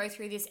women go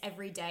through this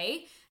every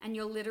day, and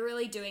you're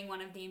literally doing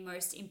one of the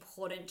most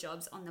important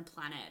jobs on the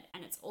planet.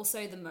 And it's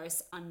also the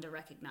most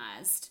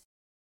under-recognized.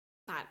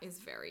 That is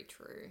very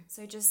true.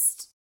 So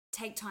just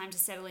take time to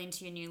settle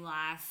into your new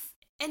life.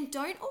 And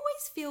don't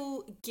always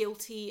feel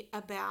guilty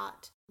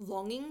about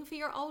longing for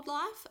your old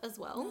life as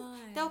well. No.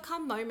 There'll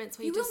come moments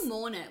where You just will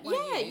mourn it, won't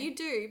you? Yeah, you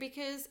do,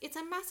 because it's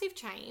a massive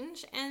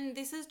change and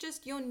this is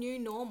just your new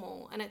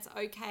normal, and it's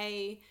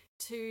okay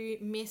to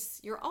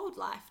miss your old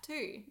life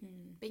too.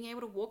 Being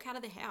able to walk out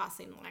of the house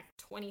in like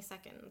 20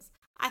 seconds.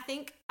 I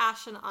think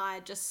Ash and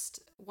I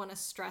just want to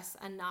stress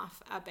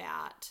enough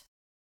about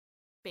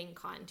being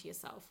kind to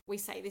yourself. We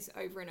say this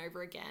over and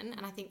over again,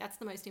 and I think that's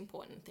the most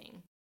important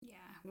thing. Yeah,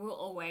 we'll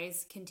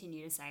always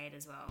continue to say it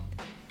as well.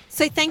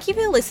 So thank you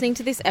for listening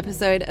to this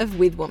episode of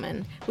With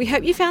Woman. We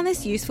hope you found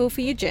this useful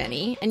for your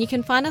journey, and you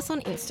can find us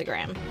on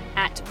Instagram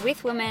at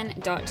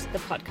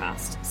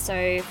withwoman.thepodcast.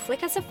 So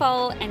flick us a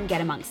follow and get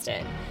amongst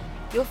it.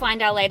 You'll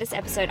find our latest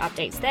episode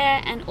updates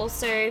there, and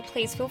also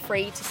please feel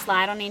free to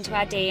slide on into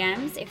our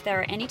DMs if there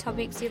are any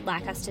topics you'd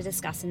like us to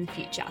discuss in the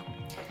future.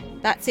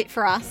 That's it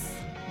for us.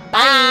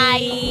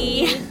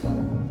 Bye.